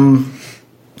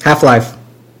 Half-Life.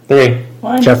 3.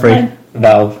 1. Jeffrey. 1.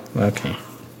 Valve. Okay. You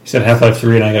said Half-Life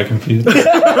 3 and I got confused. You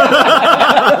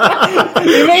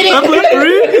made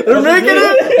it. They're making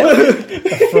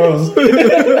it. Froze.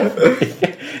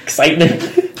 Excitement.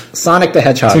 Sonic the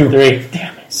Hedgehog. 2. 3.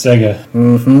 Damn it. Sega.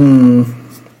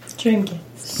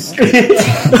 Dreamcast.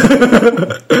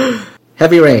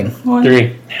 Heavy Rain. 1. 3. I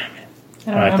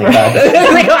don't Alright, remember.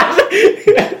 thank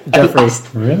God. Jeffrey.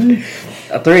 Really?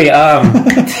 3.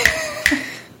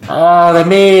 Oh, they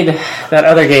made that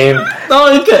other game.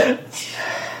 Oh, you could.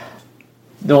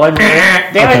 The one.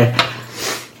 Damn Okay.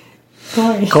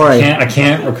 it. Corey. I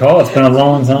can't recall. It's been a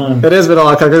long time. It is been a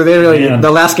lot because they really Yeah. the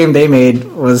last game they made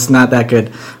was not that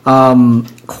good.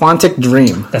 Quantic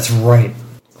Dream. That's right.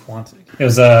 Quantic. It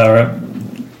was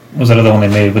that other one they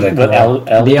made with that But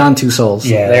girl? Beyond Two Souls.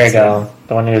 Yeah, There you that's go.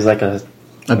 The one who's like a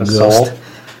ghost. soul.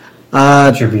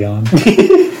 it. You're beyond.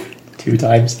 2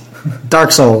 times.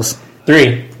 Dark Souls.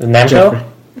 3. The Namco. Jeffrey.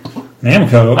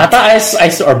 Namco. I thought I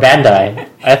saw or Bandai.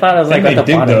 I thought it was They like at made the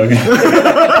Dig bottom. Dug.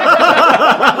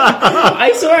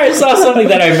 I swear I saw something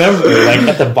that I remember, like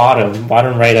at the bottom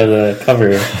right of the cover.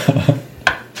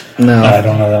 No. I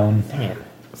don't know that one.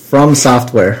 From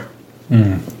Software.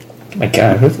 My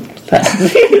God, who's that?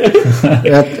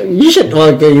 You should.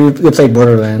 Well, you played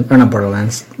Borderlands or not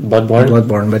Borderlands, Bloodborne.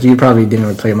 Bloodborne, but you probably didn't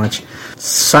really play much.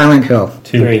 Silent Hill.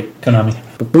 2. 3. Konami.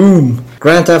 Boom.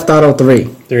 Grand Theft Auto 3.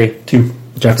 3. 2.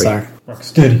 Jeffrey. Sorry.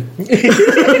 Rocksteady.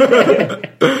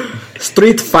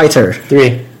 Street Fighter.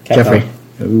 3. Capcom. Jeffrey.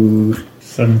 Ooh.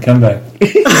 Sudden comeback.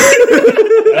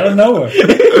 Out of nowhere.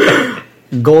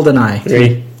 GoldenEye.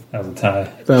 3. That was a tie.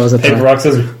 That was a Paper, tie. rock,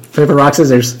 scissors. Paper, rock,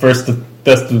 scissors. Best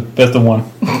of one.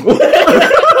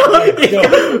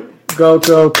 Go,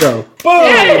 go, go.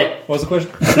 Boom! What was the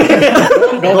question?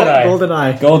 GoldenEye.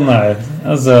 GoldenEye. Goldeneye. That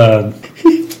was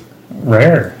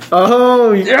rare.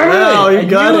 Oh, wow, you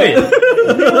got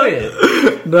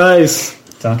it. Nice.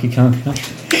 Donkey Kong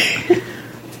Country.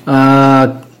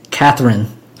 Catherine.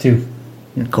 2.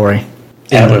 Corey.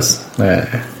 Atlas.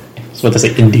 So what does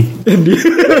it indie?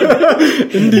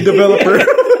 Indie developer.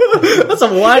 That's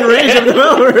a wide range of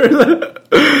developers.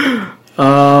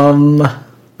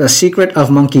 The Secret of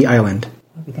Monkey Island.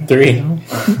 3.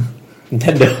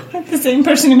 Nintendo. The same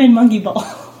person who made Monkey Ball.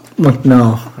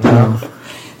 No.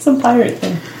 Some pirate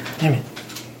thing. Damn it.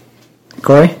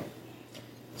 Corey?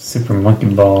 Super Monkey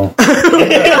Ball.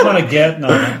 I'm gonna guess. No.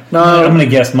 I'm gonna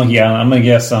guess Monkey Island. I'm gonna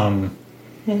guess.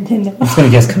 Nintendo. I'm gonna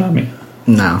guess Konami.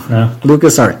 No. No.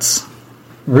 LucasArts.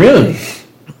 Really?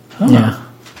 Yeah.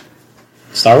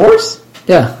 Star Wars?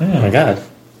 Yeah. Oh my god.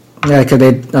 Yeah, could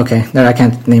they... Okay, no, I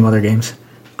can't name other games.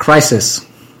 Crisis.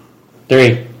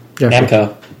 3. Jeffrey.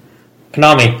 Namco.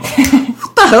 Konami.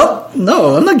 What the hell?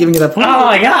 No, I'm not giving you that point. Oh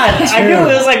my god! I knew it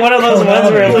was like one of those ones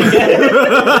where it was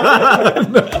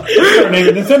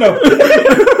Nintendo.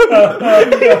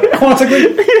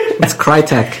 Quantically. It's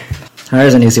Crytek.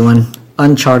 There's an easy one.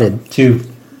 Uncharted. 2.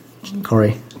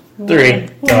 Corey. 3.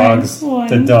 Dogs. One.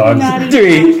 The dogs. Naughty.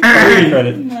 3.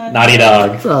 Credit. Naughty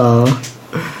Dog. Oh.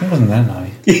 It wasn't that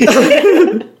naughty.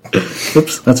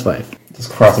 Oops, that's 5. Just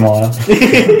cross them all out.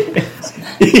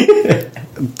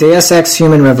 Deus Ex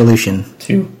Human Revolution.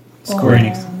 2. Square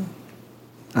Enix.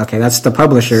 Okay, that's the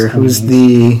publisher. Who's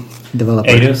the developer?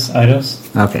 Eidos.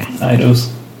 Okay. Eidos.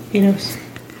 Eidos.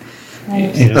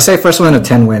 Let's say first one to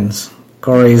 10 wins.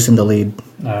 Corey's in the lead.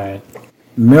 Alright.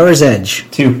 Mirror's Edge.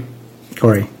 2.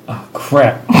 Corey. Oh,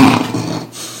 crap.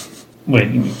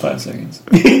 Wait, give me 5 seconds.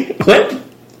 What?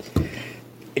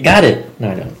 Got it.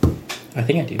 No, I don't. I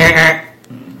think I do.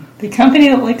 The company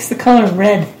that likes the color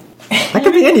red. That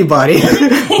could be anybody.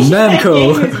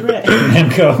 Namco. Game is red.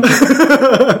 Namco.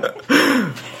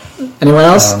 Anyone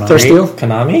else? Third steal?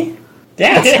 Konami?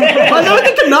 Damn. Why not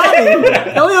the Konami?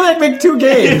 I only make 2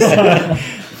 games.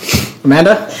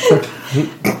 Amanda?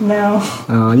 No.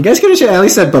 You guys could have at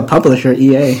least said but publisher,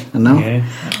 EA. No? Okay.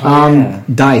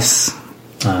 DICE.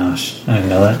 I didn't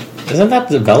know that. Isn't that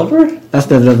the developer? That's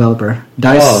the developer.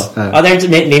 DICE. Oh, they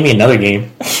name me another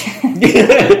game.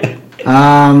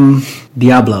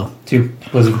 Diablo. 2.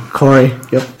 Blizzard. Corey.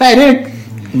 Yep. Hey, Nick.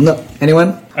 No.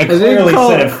 Anyone? I clearly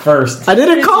said it first. I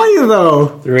didn't call you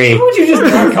though. 3. Would you just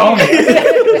not call me?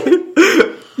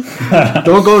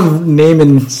 Don't go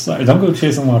naming Sorry, don't go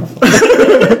chasing waterfalls.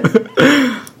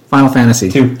 Final Fantasy.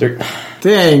 2.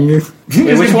 Dang. Wait,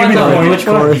 which one? Which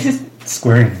one? Corey.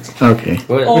 Square Enix. Okay.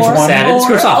 Which Or, one?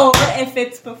 or if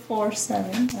it's before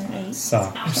 7 or 8.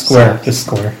 Stop. Square. Just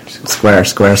square.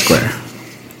 Square.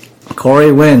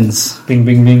 Corey wins. Bing,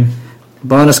 bing, bing.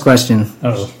 Bonus question.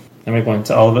 Uh-oh. Am I going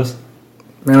to all of us?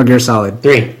 Metal Gear Solid.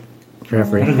 3.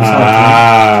 Jeffrey.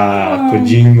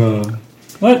 Kojima.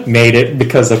 What? Made it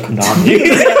because of Konami.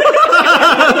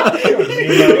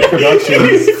 Kojima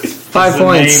Productions. 5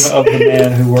 points. The name of the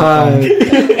man who worked on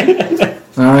it.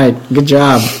 All right. Good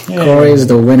job. Yeah. Corey is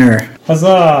the winner.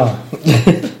 Huzzah!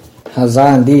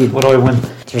 Huzzah indeed. What do I win?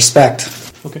 Respect.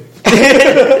 Okay.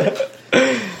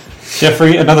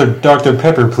 Jeffrey, another Dr.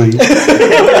 Pepper, please.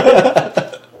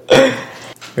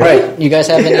 Right. You guys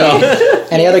have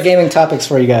any other gaming topics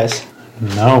for you guys?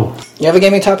 No. You have a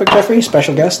gaming topic, Jeffrey?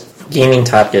 Special guest? Gaming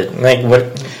topic. Like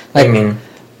what? I mean,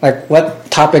 Like, what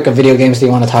topic of video games do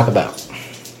you want to talk about?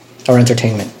 Or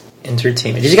entertainment?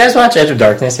 entertainment. Did you guys watch Edge of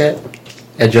Darkness yet?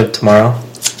 Edge of Tomorrow?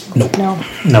 No.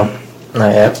 Nope.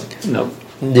 Not yet. Nope.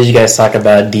 Did you guys talk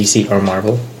about DC or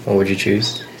Marvel? What would you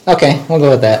choose? Okay, we'll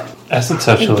go with that. That's a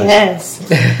tough choice.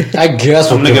 Yes. I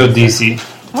guess I'm going to go DC.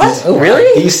 What? Oh,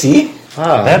 Really? DC?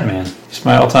 Oh. Batman. It's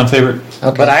my all-time favorite.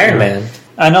 Okay. But Iron Man.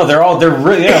 I know, they're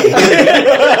really,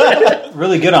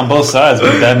 really good on both sides,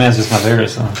 but Batman's just my favorite,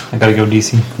 so I gotta go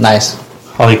DC. Nice.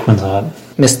 Harley Quinn's hot.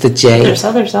 Mr. J. There's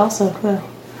others also, though.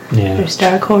 Yeah. There's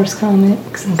Dark Horse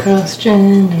Comics and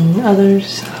CrossGen and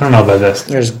others. I don't know about this.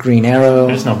 There's Green Arrow.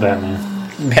 There's no Batman.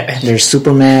 There's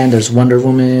Superman. There's Wonder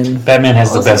Woman. Batman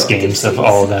has the best games of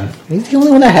all of them. He's the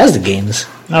only one that has the games.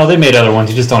 No, they made other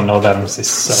ones. You just don't know about them because they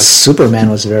suck.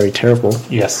 Superman was very terrible.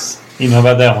 Yes. You know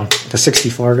about that one. The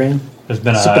 64 game. There's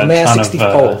been a Superman ton 64.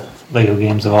 of Lego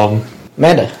games of all of them.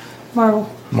 Amanda.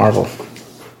 Marvel.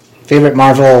 Favorite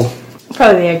Marvel.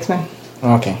 Probably the X-Men.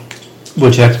 Okay.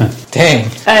 Which X-Men? Dang.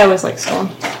 I always like Storm.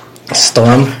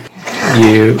 Storm.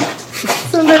 You.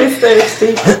 Somebody's thirsty.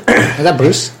 Is that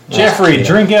Bruce? Jeffrey,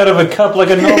 drink out of a cup like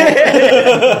a normal.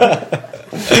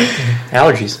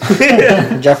 Allergies.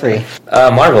 Jeffrey.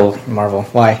 Marvel. Marvel.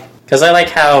 Why? Because I like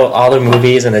how all the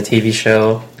movies and the TV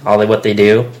show, what they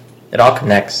do, it all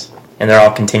connects. And they're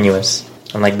all continuous.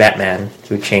 Unlike Batman,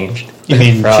 who changed. You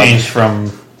mean changed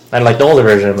from... I like the older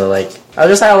version, but like... I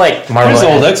just how like Marvel... There's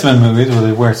old X-Men movies where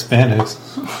they wear spandex.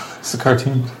 It's a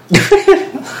cartoon.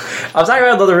 I'm talking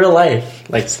about the real life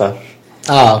like stuff.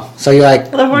 Oh, so you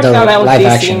like Well, they're working the on that with live DC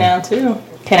action? now too,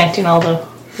 connecting all the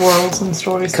worlds and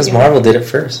stories. Because together. Marvel did it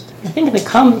first. I think the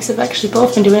comics have actually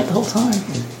both been doing it the whole time.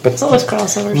 But It's always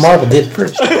crossovers. Marvel did it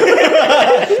first.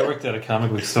 She worked at a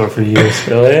comic book store for years.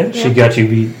 Really? She got you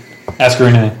beat. Ask her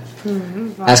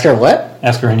anything. Ask her what?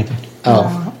 Ask her anything. Oh,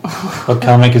 What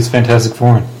comic is Fantastic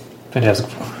Four in? Fantastic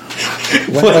Four.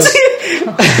 what was,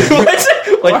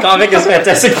 What comic is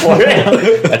Fantastic Four?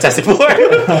 Fantastic Four.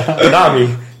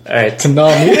 Konami. All right.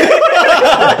 Konami?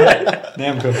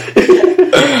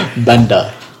 Namco.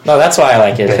 Banda. No, that's why I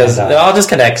like it because it all just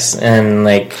connects and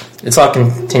like it's all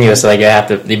continuous. Like you have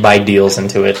to they buy deals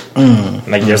into it.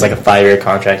 Like there's like a 5-year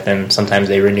contract and sometimes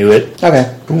they renew it.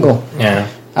 Okay, cool. Yeah.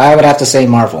 I would have to say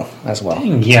Marvel as well.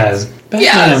 Yes. Batman,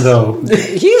 Yes. though.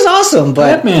 He's awesome,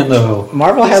 but Batman, though.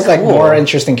 Marvel has like cool. more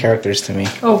interesting characters to me.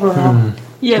 Overall.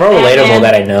 Yeah, More relatable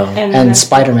that I know. And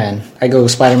Spider-Man. I go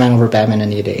Spider-Man over Batman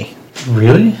any day.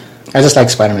 Really? I just like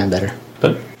Spider-Man better.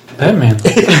 But Batman.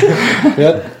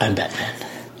 Yep. I'm Batman.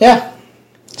 Yeah.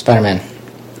 Spider-Man.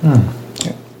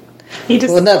 he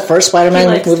just When that first he Spider-Man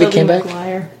likes movie Tobey came back?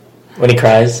 Maguire. When he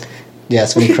cries.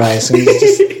 Yes, when he cries. When he's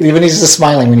just, even he's just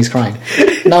smiling when he's crying.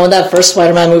 Now, when that first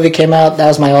Spider-Man movie came out, that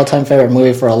was my all-time favorite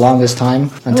movie for a longest time.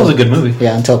 That was a good movie.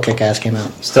 Yeah, until Kick-Ass came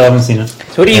out. Still haven't seen it.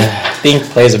 So who do you think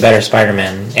plays a better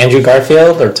Spider-Man? Andrew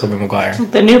Garfield or Tobey Maguire?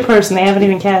 The new person they haven't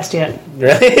even cast yet.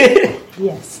 Really?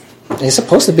 Yes. It's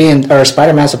supposed to be in, or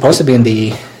Spider-Man's supposed to be in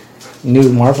the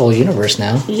new Marvel universe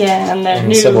now. Yeah, and they're In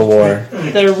new. Civil War.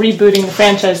 They're rebooting the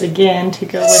franchise again to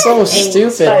go with So a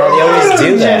stupid. Spider-Man They always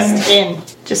do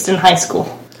that. just in high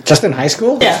school. Just in high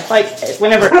school? Yeah, like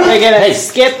whenever they're gonna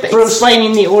skip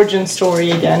explaining the origin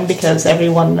story again because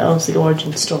everyone knows the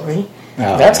origin story.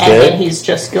 Oh. That's And good. then he's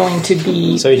just going to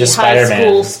be So he's just a high Spider-Man.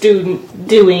 school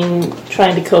student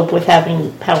trying to cope with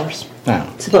having powers, Oh.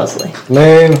 supposedly.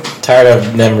 Lame. Tired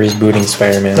of them rebooting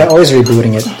Spider-Man. They're always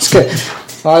rebooting it. It's good.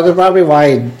 Well, probably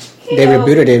why they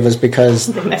rebooted it was because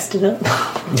They messed it up.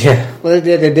 Yeah. well,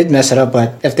 they did mess it up.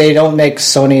 But if they don't make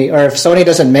Sony, or if Sony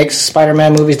doesn't make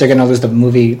Spider-Man movies, they're gonna lose the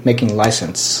movie making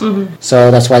license.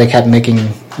 So that's why they kept making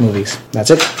movies.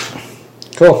 That's it.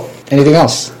 Cool. Anything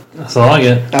else? That's all I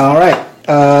get. All right.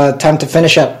 Time to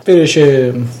finish up. Finish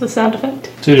him. The sound effect?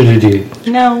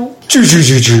 Do-do-do-do. No.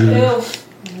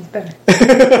 It's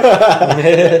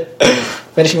better.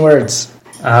 Finishing words.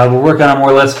 We're working on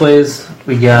more Let's Plays.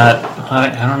 We got... I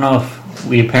don't know if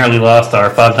we apparently lost our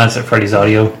Five Nights at Freddy's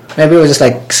audio. Maybe we'll just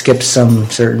like skip some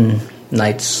certain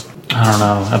nights. I don't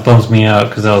know. That bums me out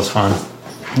because that was fun.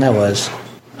 That was.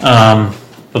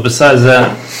 But besides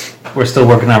that, we're still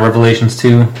working on Revelations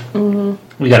 2.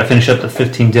 We got to finish up the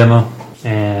 15 demo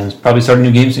and probably start a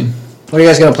new game soon. What are you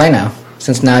guys gonna play now?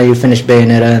 Since now you finished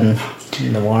Bayonetta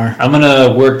and Noir. I'm going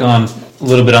to work on a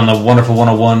little bit on the Wonderful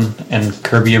 101 and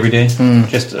Kirby every day.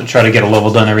 Just to try to get a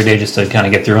level done every day just to kind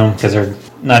of get through them because they're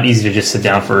not easy to just sit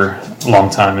down for a long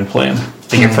time and play them.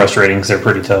 They get frustrating because they're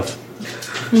pretty tough.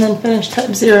 And then finish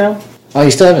Type 0. Oh,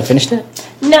 you still haven't finished it?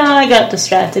 No, I got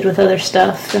distracted with other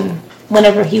stuff, and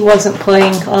whenever he wasn't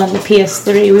playing on the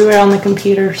PS3, we were on the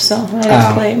computer, so I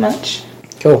didn't play it much.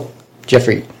 Cool.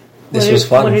 Jeffrey. This What was did-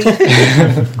 fun. what did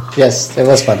you- Yes, it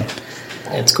was fun.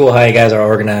 It's cool how you guys are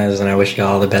organized, and I wish you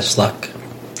all the best luck.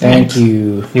 Thank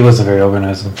you. He wasn't very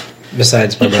organized.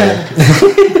 Besides my You brother.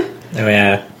 Oh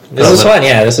yeah, this is fun.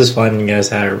 Yeah, this is fun. You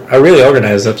guys are really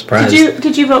organized. I'm surprised.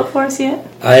 Did you vote for us yet?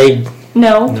 I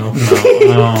No. no.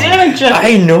 Damn it, Jeff.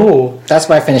 I know. That's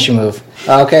my finishing move.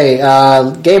 Okay,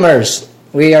 gamers.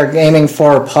 We are aiming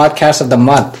for Podcast of the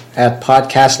Month at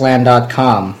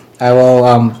podcastland.com. I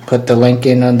will put the link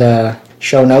in on the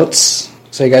show notes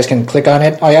so you guys can click on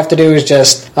it. All you have to do is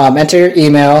just enter your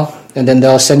email, and then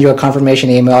they'll send you a confirmation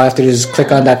email. All you have to do is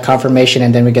click on that confirmation,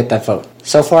 and then we get that vote.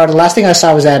 So far, the last thing I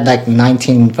saw was at like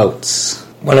 19 votes.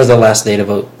 When is the last day to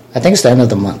vote? I think it's the end of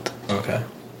the month. Okay,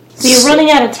 So you're running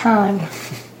out of time.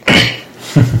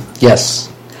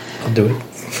 Yes. I'll do it.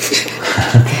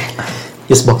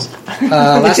 Yes, boss.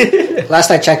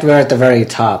 Last I checked, we were at the very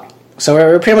top. So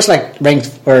we're pretty much like ranked,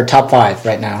 we're top 5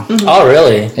 right now. Oh,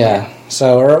 really? Yeah.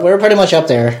 So we're pretty much up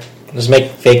there. Just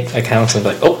make fake accounts and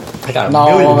be like, oh, I got a No,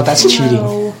 million. that's cheating.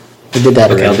 No. We did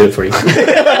that Okay, I'll already. do it for you.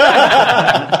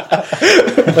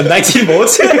 But 19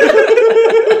 votes?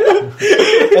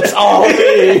 That's all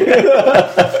me.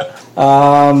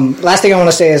 Last thing I want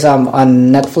to say is on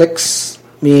Netflix,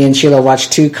 me and Sheila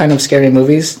watched 2 kind of scary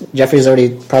movies. Jeffrey's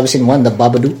already probably seen one, The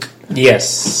Babadook.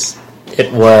 Yes.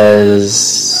 It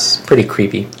was pretty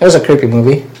creepy. It was a creepy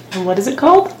movie. And what is it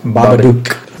called? Babadook.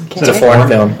 Okay. It's a foreign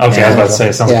film. Okay, I was about to say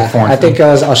it sounds like Yeah, a foreign I think it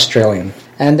was Australian.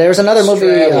 And there's another movie,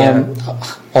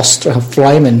 Australia.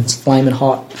 Flyman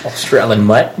Hot. Australian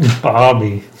what?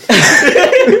 Bobby.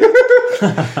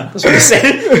 That's what he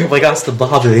said. Oh my gosh, the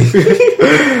Bobby.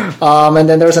 And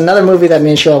then there was another movie that me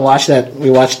and Sheila watched that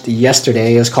we watched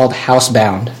yesterday. It was called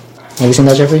Housebound. Have you seen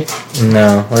that, Jeffrey?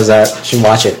 No, what is that? You should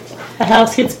watch it. A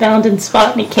house gets bound in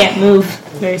spot and he can't move.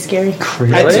 Very scary.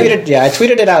 I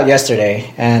tweeted it out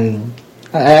yesterday, and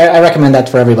I recommend that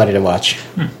for everybody to watch.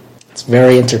 It's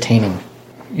very entertaining.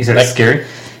 You said it's scary?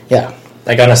 Yeah.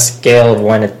 Like on a scale of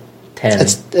 1 to 10.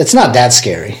 It's not that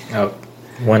scary. Oh,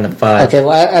 1 to 5. Okay,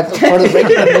 well, for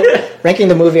the ranking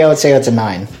the movie, I would say it's a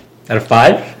 9. Out of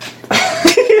 5?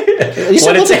 You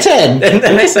said 1 to 10. And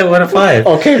then I said 1 to 5.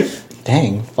 Okay.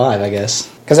 Dang, 5, I guess.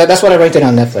 Because that's what I ranked it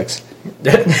on Netflix.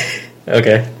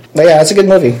 Okay. But yeah, it's a good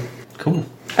movie. Cool.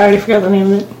 I already forgot the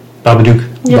name of it. Babadook.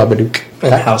 Yep. Babadook.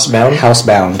 Housebound?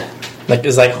 Housebound. Like,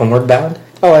 is like Homeward Bound?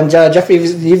 Oh, and Jeffrey,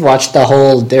 you've watched the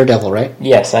whole Daredevil, right?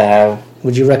 Yes, I have.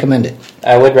 Would you recommend it?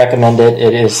 I would recommend it.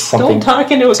 It is something... Don't talk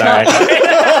into a Sorry.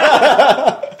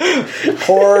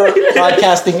 Poor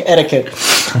podcasting etiquette.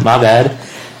 My bad.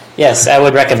 Yes, I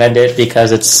would recommend it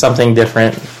because it's something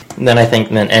different than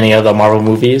any of the Marvel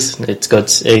movies. It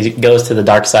goes to the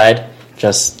dark side.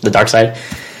 Just the dark side.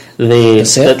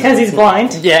 Because he's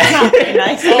blind. Yeah. Not very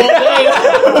nice. It's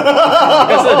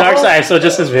the dark side, so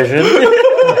just his vision.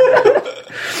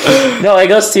 No, it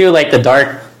goes to like the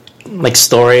dark like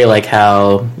story, like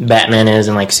how Batman is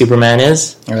and like Superman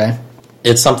is. Okay.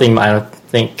 It's something I don't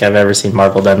think I've ever seen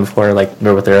Marvel done before, like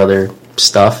with their other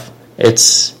stuff. I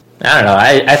don't know.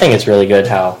 I think it's really good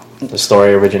how the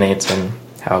story originates and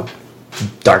how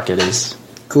dark it is.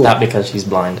 Cool. Not because she's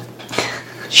blind.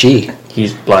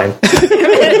 He's blind.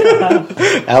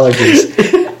 Allergies.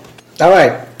 All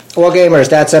right. Well, gamers,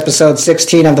 that's episode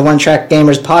 16 of the One Track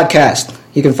Gamers podcast.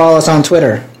 You can follow us on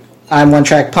Twitter. I'm One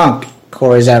Track Punk.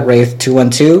 Corey's at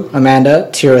Wraith212. Amanda,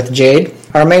 Tirith Jade.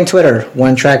 Our main Twitter,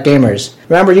 One Track Gamers.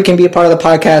 Remember, you can be a part of the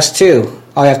podcast too.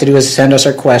 All you have to do is send us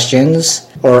our questions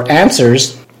or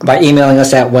answers by emailing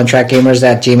us at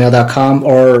onetrackgamers@gmail.com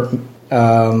or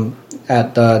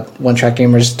at the One Track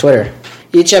Gamers Twitter.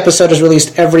 Each episode is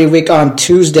released every week on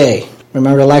Tuesday.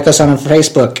 Remember to like us on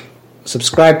Facebook,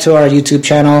 subscribe to our YouTube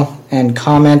channel, and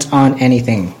comment on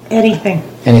anything. Anything.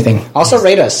 Also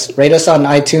rate us. Rate us on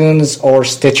iTunes or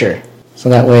Stitcher. So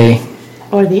that way...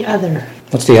 Or the other.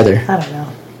 What's the other? I don't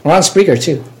know. We're on Spreaker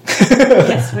too.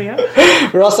 Yes, we are.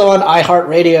 We're also on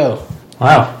iHeartRadio.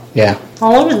 Wow. Yeah.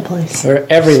 All over the place. We're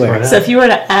everywhere. So if you were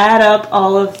to add up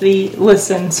all of the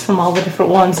listens from all the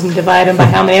different ones and divide them by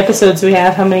how many episodes we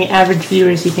have, how many average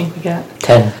viewers do you think we got?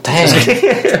 10. Dang.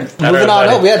 Moving on.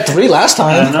 No, we had 3 last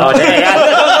time. Oh, dang.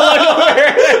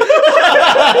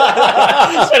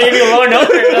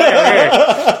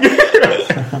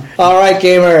 All right,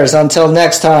 gamers. Until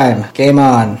next time, game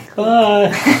on.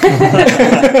 Bye.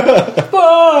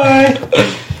 Bye.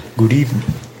 Good evening.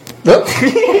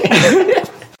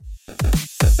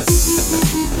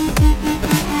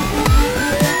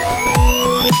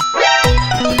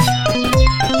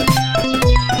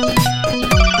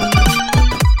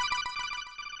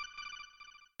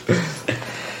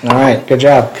 All right, good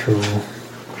job. Cool.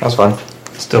 That was fun.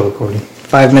 Still recording.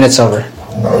 5 minutes over.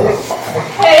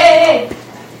 Hey!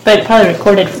 But it probably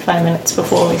recorded for 5 minutes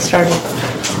before we started.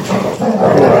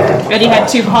 But you had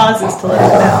 2 pauses to let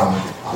it out.